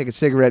wanted to go take a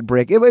cigarette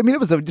break. It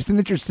was just an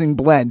interesting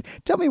blend.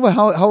 Tell me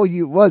how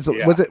you. Was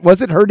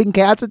it herding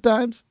cats at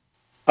times?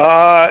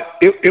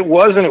 It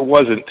was and it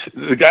wasn't.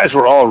 The guys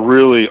were all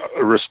really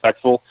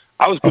respectful.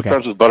 I was good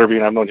friends with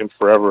Butterbean. I've known him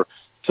forever.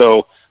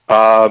 So,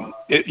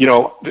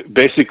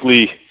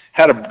 basically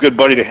had a good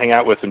buddy to hang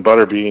out with in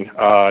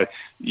Butterbean.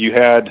 You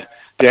had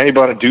Danny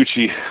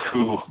Bonaducci,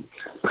 who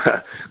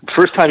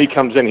first time he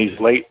comes in, he's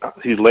late.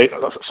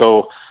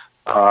 So,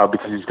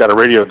 because he's got a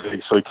radio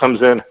gig. So he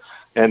comes in,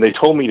 and they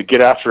told me to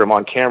get after him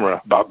on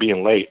camera about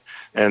being late.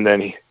 And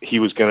then he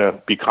was going to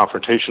be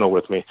confrontational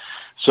with me.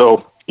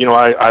 So,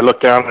 I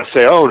look down and I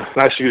say, "Oh,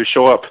 nice of you to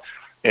show up."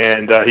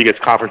 And he gets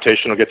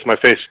confrontational, gets in my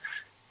face.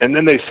 And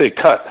then they say,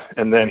 "Cut."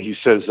 And then he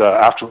says,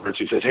 afterwards,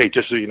 he says, "Hey,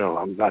 just so you know,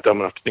 I'm not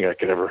dumb enough to think I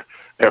could ever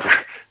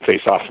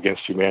face off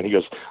against you, man." He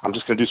goes, "I'm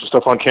just going to do some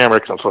stuff on camera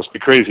because I'm supposed to be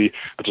crazy,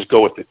 but just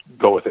go with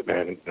it,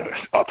 man. And,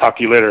 I'll talk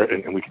to you later,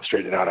 and we can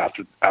straighten it out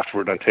after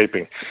we're done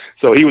taping."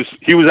 So he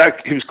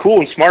was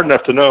cool and smart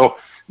enough to know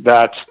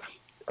that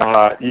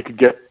you could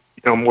get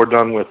more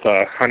done with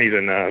honey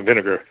than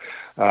vinegar.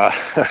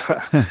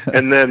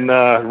 And then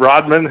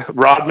Rodman,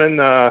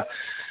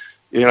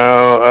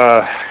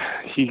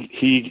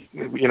 he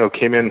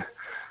came in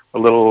a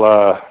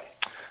little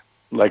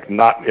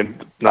not in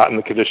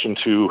the condition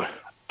to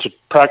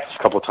practice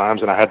a couple of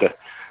times, and I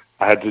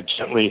had to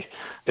gently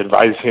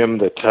advise him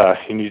that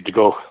he needed to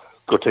go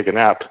take a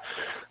nap.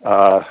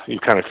 You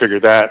kind of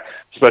figure that,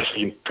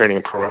 especially in training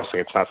in pro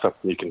wrestling, it's not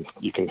something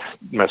you can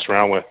mess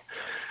around with.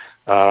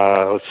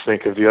 Let's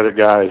think of the other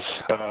guys.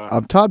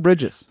 Todd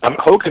Bridges.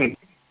 Hogan.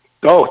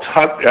 Oh,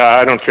 Todd.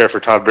 I don't care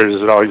for Todd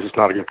Bridges at all. He's just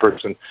not a good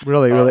person.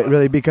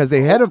 Really, because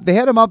they had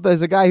him up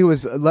as a guy who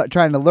was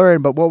trying to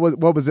learn. But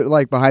what was it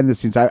like behind the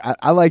scenes?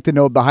 I like to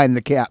know behind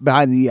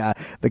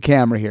the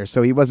camera here.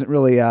 So he wasn't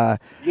really that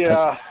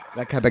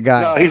type of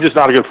guy. No, he's just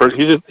not a good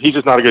person. He's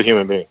just not a good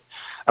human being.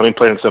 I mean,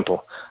 plain and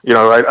simple.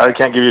 I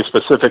can't give you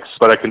specifics,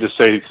 but I can just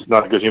say he's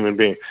not a good human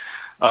being.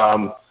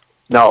 Now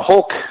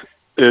Hulk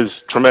is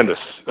tremendous.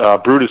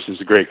 Brutus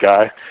is a great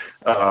guy.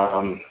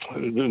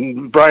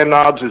 Brian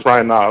Knobbs is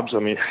Brian Knobbs. I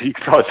mean, you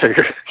can probably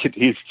figure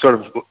he's sort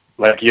of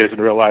like he is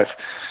in real life,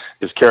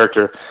 his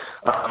character.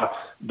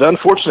 The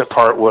unfortunate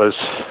part was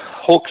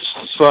Hulk's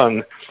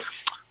son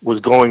was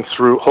going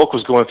through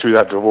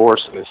that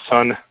divorce, and his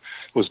son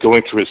was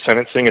going through his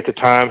sentencing at the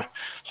time.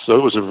 So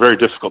it was a very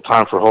difficult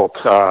time for Hulk.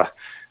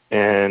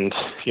 And,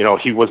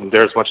 he wasn't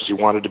there as much as he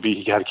wanted to be.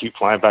 He had to keep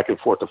flying back and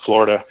forth to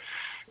Florida.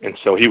 And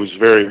so he was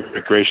very,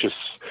 very gracious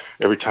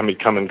every time he'd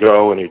come and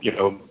go, and he'd,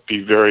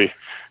 be very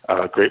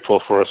grateful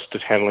for us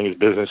just handling his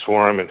business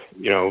for him. And,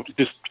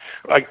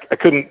 I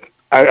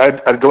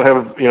don't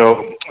have,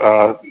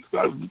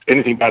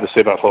 anything bad to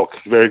say about Hulk.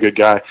 Very good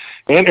guy.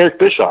 And Eric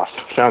Bischoff,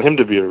 found him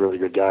to be a really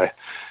good guy.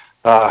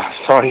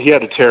 So he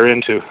had to tear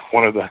into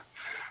one of the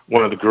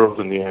girls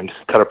in the end,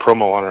 cut a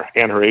promo on her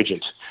and her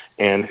agent.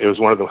 And it was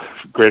one of the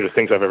greatest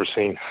things I've ever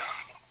seen.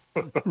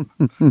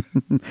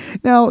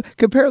 Now,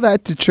 compare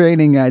that to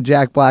training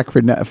Jack Black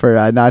for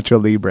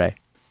Nacho Libre.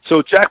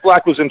 So Jack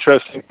Black was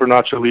interesting for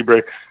Nacho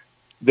Libre.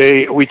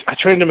 I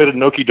trained him at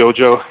Inoki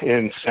Dojo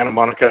in Santa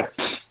Monica.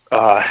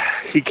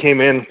 He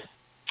came in,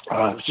 it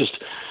was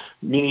just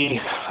me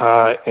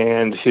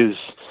and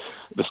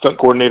the stunt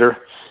coordinator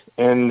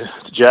and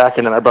Jack,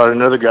 and then I brought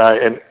another guy,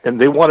 and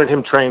they wanted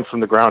him trained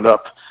from the ground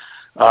up,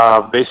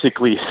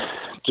 basically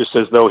just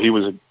as though he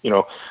was,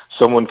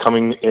 someone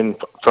coming in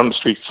from the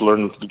streets to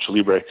learn Lucha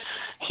Libre.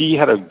 He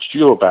had a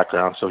judo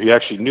background, so he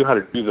actually knew how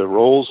to do the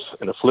rolls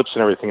and the flips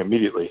and everything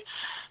immediately.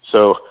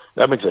 So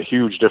that makes a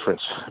huge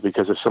difference,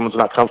 because if someone's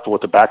not comfortable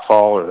with the back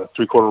fall or the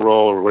three-quarter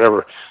roll or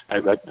whatever,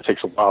 that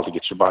takes a while to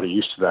get your body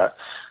used to that.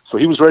 So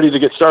he was ready to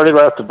get started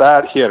right off the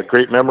bat. He had a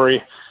great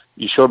memory.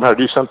 You showed him how to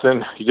do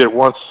something. He did it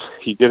once.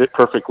 He did it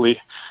perfectly.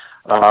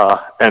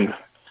 And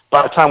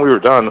by the time we were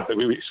done,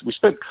 we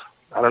spent,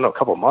 a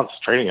couple of months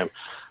training him.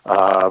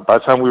 By the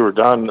time we were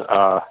done,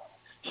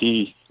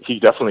 he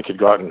definitely could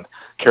go out and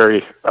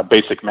carry a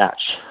basic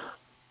match.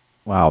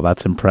 Wow,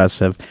 that's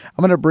impressive.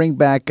 I'm going to bring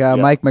back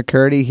Mike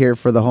McCurdy here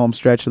for the home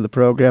stretch of the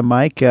program.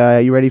 Mike,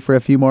 you ready for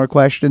a few more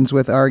questions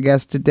with our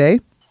guest today?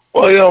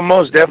 Well,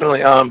 most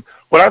definitely.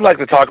 What I'd like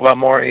to talk about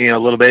more, a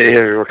little bit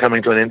here, we're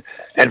coming to an end.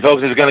 And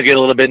folks, it's going to get a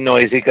little bit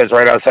noisy because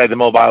right outside the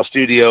mobile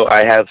studio,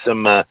 I have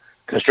some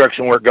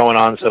construction work going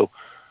on. So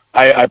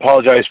I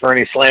apologize for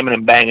any slamming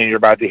and banging you're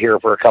about to hear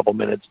for a couple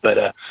minutes,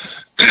 but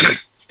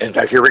in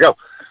fact, here we go.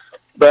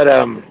 But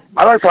I'd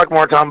like to talk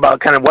more, Tom, about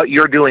kind of what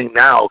you're doing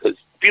now, because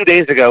a few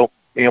days ago,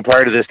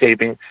 prior to this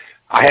taping,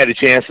 I had a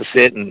chance to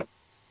sit and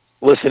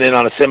listen in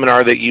on a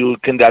seminar that you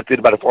conducted,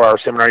 about a 4-hour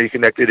seminar you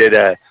conducted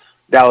at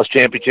Dallas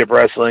Championship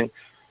Wrestling.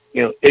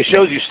 It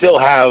shows you still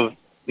have,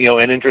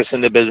 an interest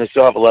in the business,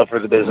 still have a love for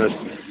the business.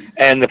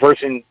 And the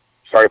person,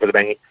 sorry for the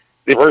banging,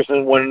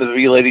 one of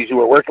the ladies you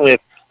were working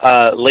with,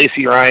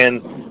 Lacey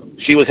Ryan,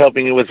 she was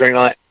helping you with ring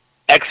on it.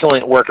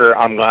 Excellent worker,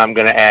 I'm going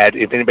to add.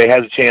 If anybody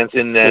has a chance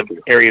in the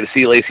area to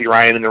see Lacey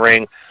Ryan in the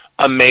ring,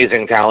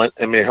 amazing talent.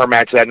 I mean, her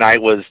match that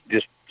night was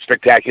just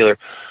spectacular.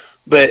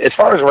 But as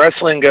far as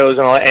wrestling goes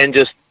and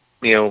just,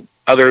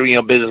 other,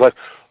 business life,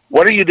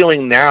 what are you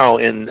doing now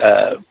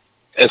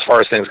as far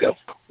as things go?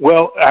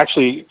 Well,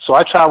 actually, so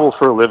I travel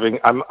for a living.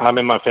 I'm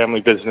in my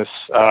family business.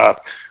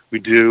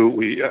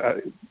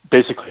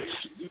 Basically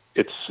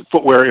it's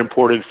footwear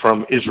imported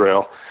from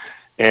Israel.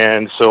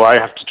 And so I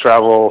have to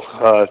travel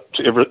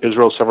to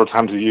Israel several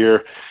times a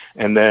year.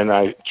 And then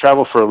I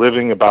travel for a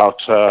living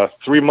about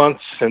 3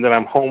 months, and then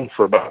I'm home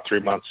for about 3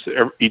 months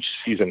each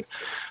season.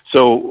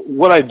 So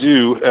what I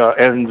do,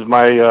 and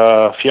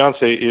my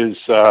fiance is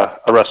a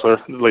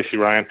wrestler, Lacey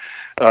Ryan.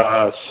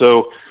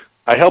 So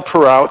I help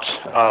her out.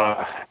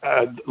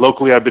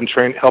 Locally, I've been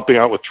helping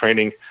out with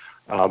training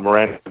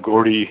Miranda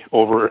Gordy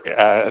over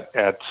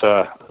at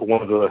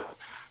one of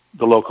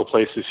the local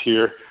places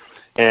here.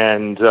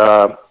 And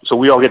so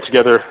we all get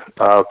together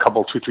a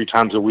couple, 2-3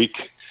 times a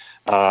week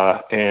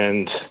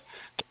and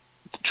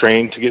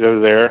train together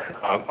there.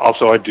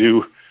 Also, I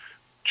do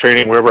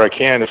training wherever I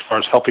can as far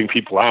as helping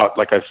people out.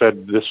 Like I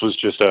said, this was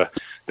just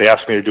they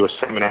asked me to do a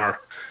seminar.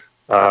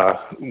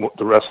 The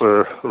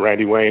wrestler,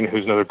 Randy Wayne,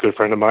 who's another good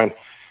friend of mine,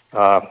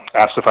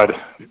 asked if I'd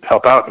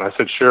help out, and I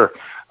said, sure.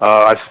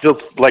 I still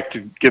like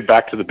to give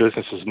back to the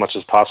business as much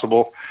as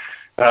possible.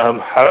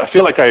 I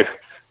feel like a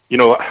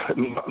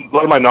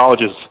lot of my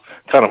knowledge is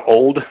kind of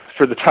old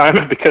for the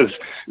time because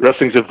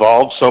wrestling's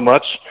evolved so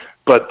much,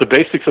 but the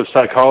basics of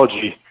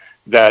psychology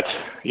that,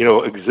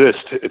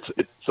 exist,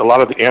 it's a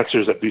lot of the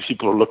answers that these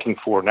people are looking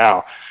for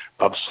now,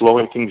 of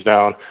slowing things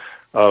down,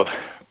 of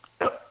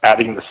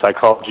adding the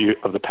psychology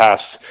of the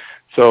past.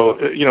 So,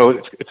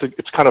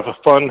 it's kind of a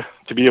fun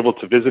to be able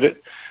to visit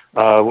it.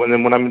 When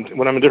I'm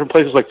in different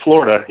places like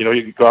Florida, you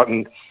can go out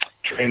and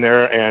train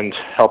there and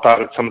help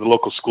out at some of the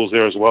local schools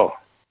there as well.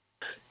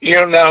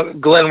 Now,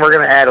 Glenn, we're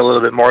going to add a little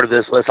bit more to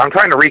this list. I'm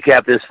trying to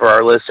recap this for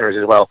our listeners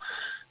as well.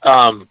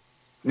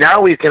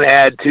 Now we can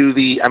add to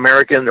the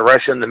American, the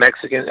Russian, the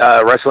Mexican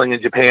wrestling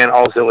in Japan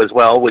also as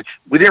well, which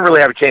we didn't really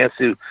have a chance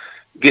to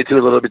get to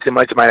a little bit too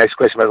much. My next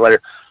question about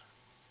later.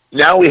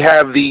 Now we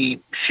have the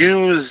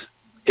shoes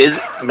is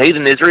made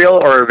in Israel,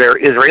 or they're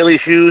Israeli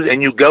shoes,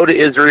 and you go to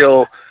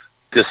Israel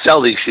to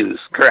sell these shoes,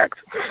 correct?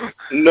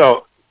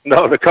 No,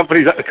 the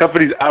company's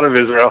out of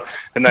Israel,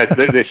 and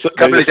they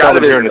sell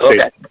them here in the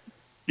States.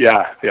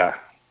 Yeah.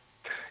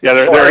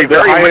 They're very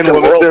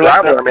world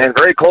traveler, man.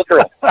 Very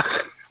cultural.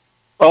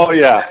 Oh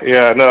yeah.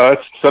 No,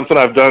 that's something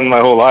I've done my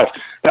whole life.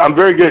 I'm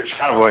very good at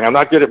traveling. I'm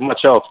not good at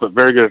much else, but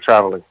very good at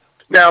traveling.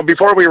 Now,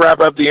 before we wrap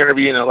up the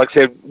interview, like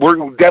I said, we're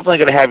definitely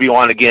going to have you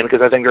on again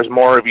because I think there's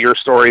more of your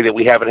story that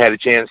we haven't had a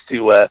chance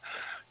to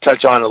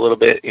touch on a little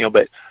bit.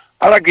 But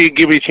I'd like to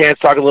give you a chance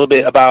to talk a little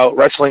bit about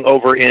wrestling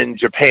over in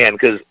Japan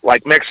because,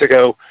 like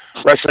Mexico,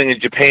 wrestling in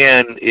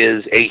Japan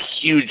is a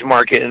huge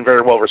market and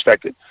very well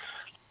respected.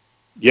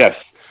 Yes.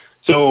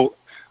 So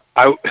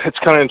it's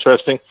kind of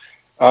interesting.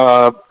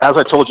 As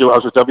I told you, I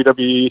was with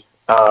WWE.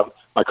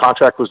 My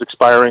contract was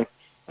expiring.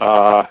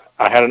 I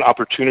had an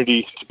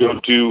opportunity to go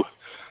do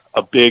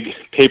a big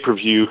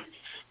pay-per-view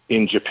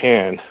in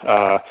Japan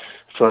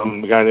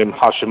from a guy named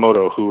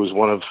Hashimoto, who was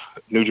one of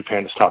New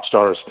Japan's top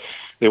stars.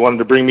 They wanted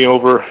to bring me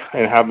over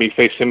and have me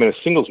face him in a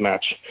singles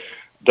match.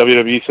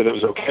 WWE said it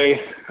was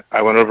okay.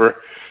 I went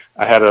over.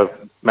 I had a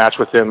match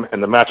with him,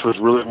 and the match was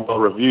really well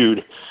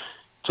reviewed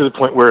to the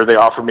point where they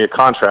offered me a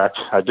contract.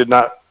 I did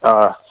not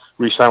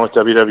re-sign with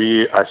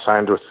WWE. I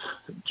signed with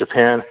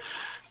Japan.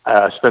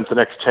 I spent the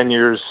next 10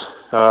 years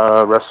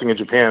wrestling in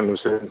Japan. It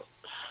was in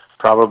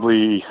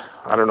probably,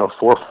 4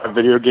 or 5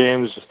 video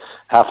games,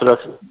 half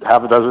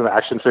a dozen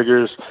action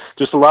figures,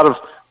 just a lot of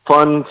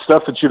fun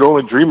stuff that you'd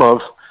only dream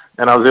of,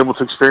 and I was able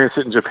to experience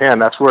it in Japan.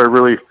 That's where I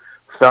really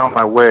found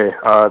my way.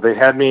 They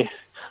had me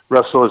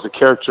wrestle as a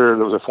character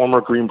that was a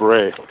former Green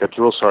Beret, like a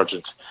drill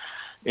sergeant.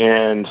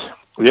 And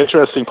the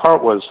interesting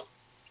part was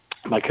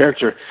my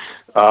character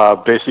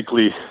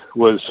basically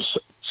was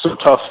so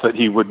tough that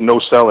he would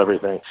no-sell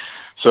everything.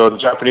 So the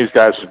Japanese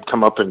guys would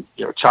come up and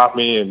chop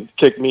me and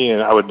kick me,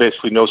 and I would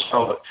basically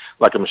no-sell it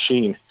like a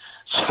machine.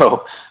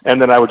 So,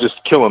 and then I would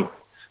just kill him.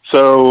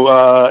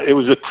 So it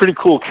was a pretty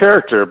cool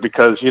character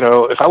because,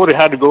 if I would have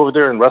had to go over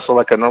there and wrestle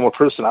like a normal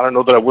person, I don't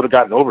know that I would have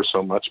gotten over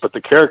so much. But the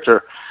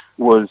character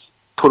was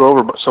put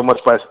over so much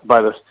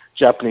by the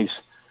Japanese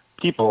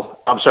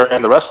people,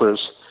 and the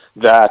wrestlers,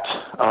 that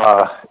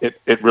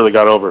it really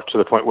got over to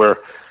the point where,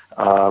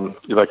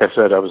 like I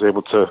said, I was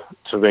able to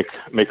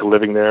make a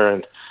living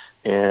there,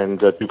 and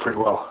do pretty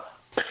well.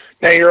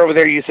 Now you're over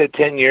there. You said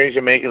 10 years.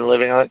 You're making a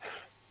living on it.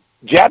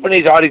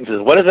 Japanese audiences.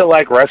 What is it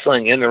like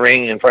wrestling in the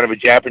ring in front of a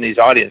Japanese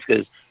audience?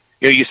 Because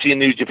you see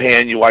New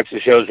Japan, you watch the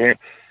shows here,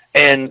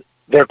 and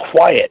they're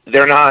quiet.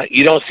 They're not.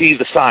 You don't see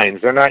the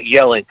signs. They're not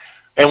yelling.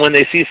 And when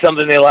they see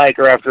something they like,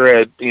 or after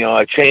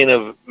a chain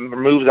of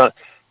moves on,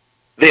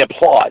 they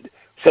applaud.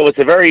 So it's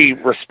a very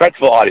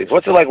respectful audience.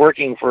 What's it like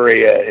working for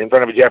in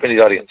front of a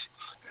Japanese audience?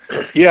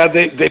 Yeah,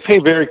 they pay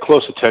very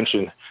close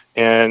attention.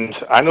 And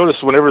I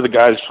noticed whenever the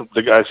guys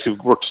who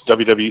worked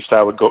WWE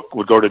style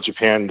would go to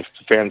Japan, the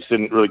fans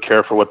didn't really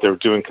care for what they were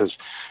doing because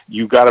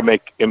you got to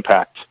make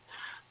impact.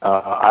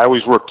 I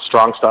always worked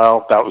strong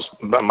style. That was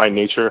my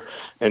nature,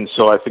 and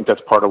so I think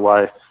that's part of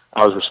why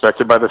I was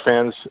respected by the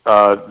fans.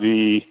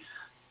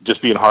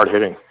 Just being hard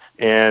hitting,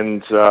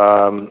 and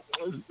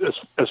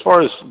as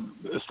far as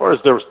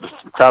the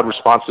crowd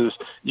responses,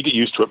 you get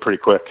used to it pretty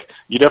quick.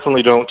 You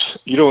definitely don't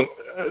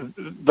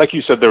like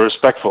you said, they're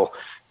respectful.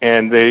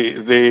 And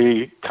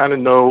they kind of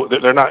know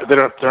that they're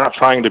not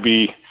trying to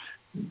be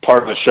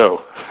part of the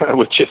show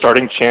with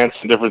starting chants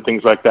and different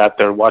things like that.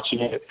 They're watching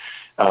it.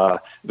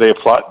 They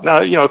applaud.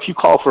 Now, if you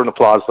call for an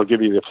applause, they'll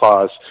give you the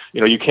applause.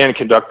 You can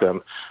conduct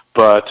them,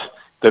 but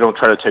they don't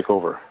try to take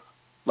over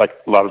like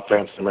a lot of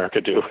fans in America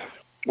do.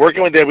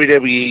 Working with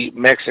WWE,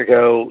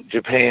 Mexico,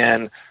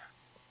 Japan,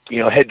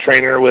 head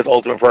trainer with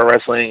Ultimate Pro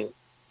Wrestling,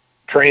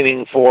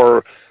 training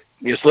for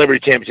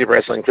Celebrity Championship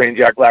Wrestling, training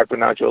Jack Black with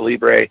Nacho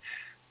Libre.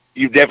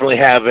 You definitely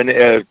have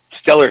a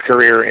stellar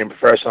career in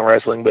professional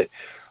wrestling, but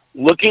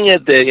looking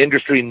at the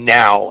industry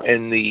now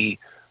and the,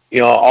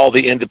 all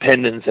the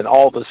independents and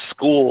all the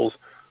schools,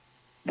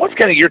 what's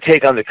kind of your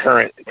take on the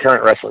current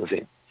wrestling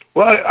scene?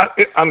 Well,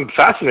 I'm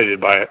fascinated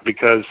by it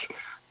because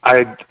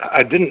I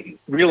didn't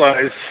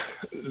realize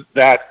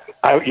that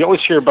you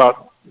always hear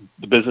about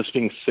the business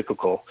being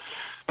cyclical,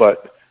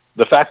 but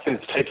the fact that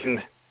it's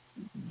taken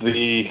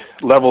the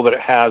level that it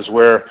has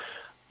where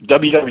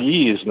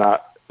WWE is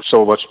not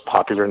so much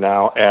popular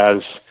now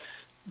as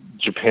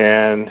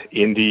Japan,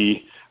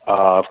 Indie,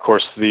 of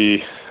course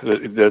the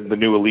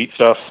new elite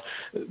stuff.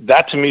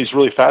 That to me is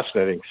really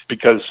fascinating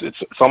because it's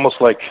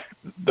almost like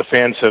the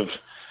fans have.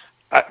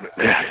 I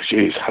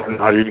don't know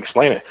how to even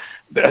explain it.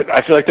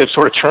 I feel like they've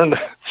sort of turned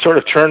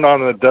on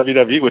the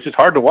WWE, which is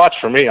hard to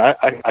watch for me. I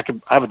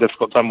have a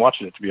difficult time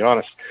watching it, to be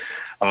honest.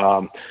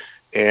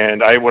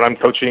 And when I'm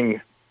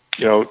coaching,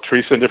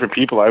 Teresa and different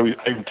people, I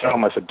would tell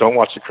them, I said, don't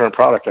watch the current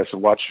product. I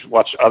said,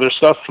 watch other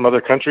stuff from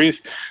other countries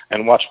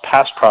and watch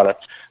past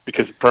product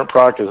because the current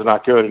product is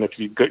not good. And if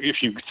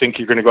you think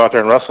you're going to go out there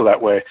and wrestle that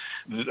way,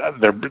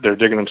 they're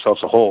digging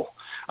themselves a hole.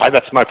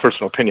 That's my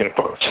personal opinion, of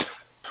course.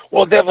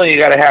 Well, definitely you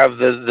got to have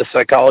the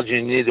psychology,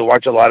 and you need to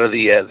watch a lot of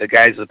the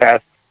guys of the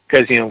past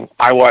because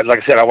I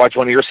watched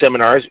one of your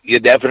seminars. You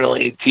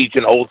definitely teach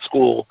an old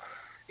school,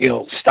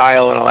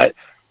 style and all that.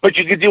 But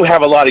you do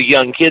have a lot of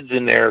young kids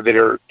in there that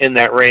are in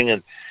that ring,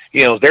 and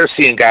they're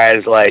seeing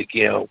guys like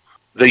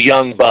the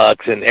Young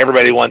Bucks, and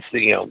everybody wants to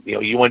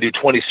you want to do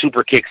 20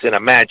 super kicks in a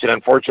match, and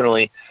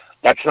unfortunately,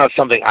 that's not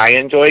something I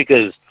enjoy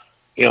because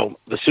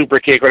the super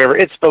kick, whatever,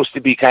 it's supposed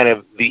to be kind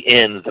of the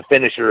end, the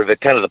finisher, the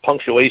kind of the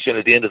punctuation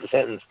at the end of the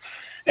sentence,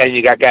 and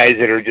you got guys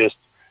that are just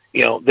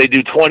they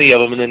do 20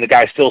 of them, and then the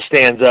guy still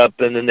stands up,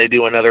 and then they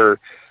do another.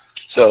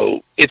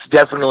 So it's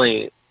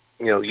definitely.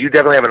 You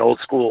definitely have an old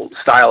school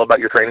style about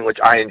your training, which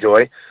I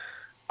enjoy.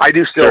 I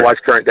do still watch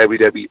current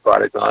WWE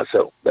product,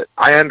 but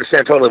I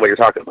understand totally what you're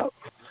talking about.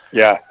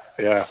 Yeah.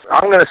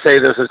 I'm going to say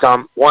this is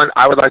Tom. One,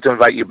 I would like to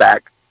invite you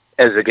back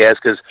as a guest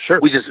because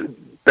we just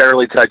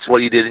barely touched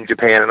what you did in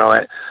Japan and all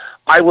that.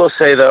 I will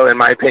say, though, in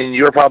my opinion,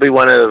 you're probably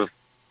one of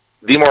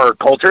the more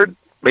cultured,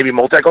 maybe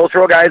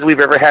multicultural guys we've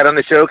ever had on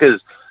the show because,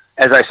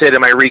 as I said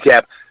in my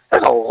recap,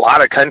 there's a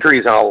lot of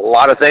countries and a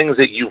lot of things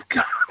that you've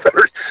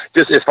covered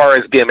just as far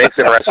as gimmicks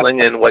and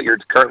wrestling and what you're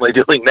currently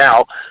doing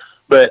now.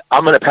 But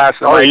I'm going to pass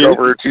the mic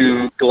over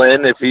to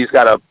Glenn if he's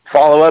got a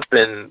follow-up,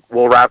 and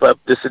we'll wrap up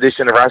this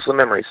edition of Rasslin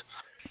Memories.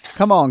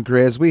 Come on,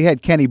 Grizz. We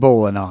had Kenny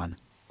Bolin on.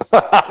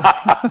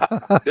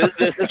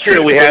 This is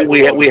true. We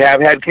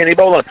have had Kenny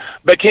Bolin,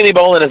 but Kenny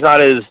Bolin is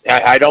not as.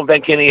 I don't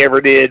think Kenny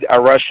ever did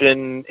a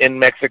Russian in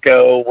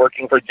Mexico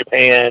working for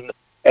Japan.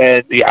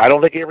 And I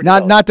don't think he ever.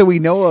 Not that we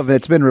know of.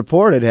 It's been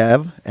reported.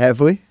 Have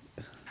we?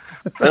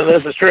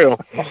 This is true.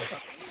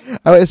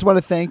 I just want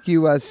to thank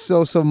you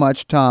so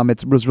much, Tom.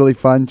 It was really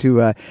fun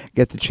to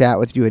get to chat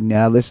with you and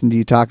listen to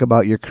you talk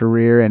about your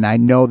career. And I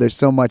know there's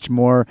so much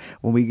more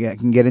when we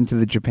can get into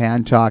the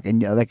Japan talk.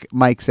 And like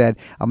Mike said,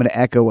 I'm going to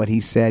echo what he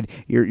said.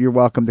 You're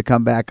welcome to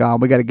come back on.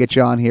 We got to get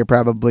you on here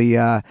probably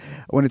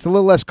when it's a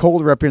little less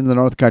colder up here in the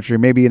North Country,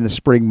 maybe in the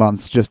spring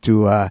months, just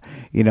to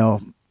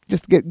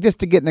Just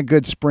to get in a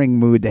good spring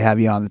mood to have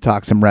you on to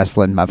talk some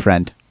wrestling, my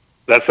friend.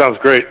 That sounds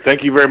great.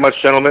 Thank you very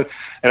much, gentlemen.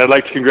 And I'd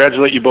like to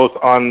congratulate you both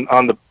on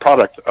the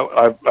product.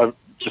 I've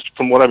just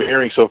from what I'm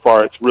hearing so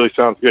far, it really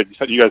sounds good.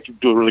 You guys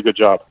do a really good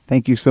job.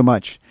 Thank you so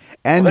much.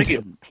 And thank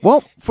you.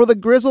 Well, for the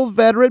grizzled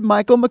veteran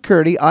Michael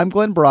McCurdy, I'm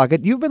Glen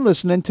Braget. You've been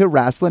listening to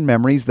Rasslin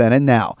Memories Then and Now.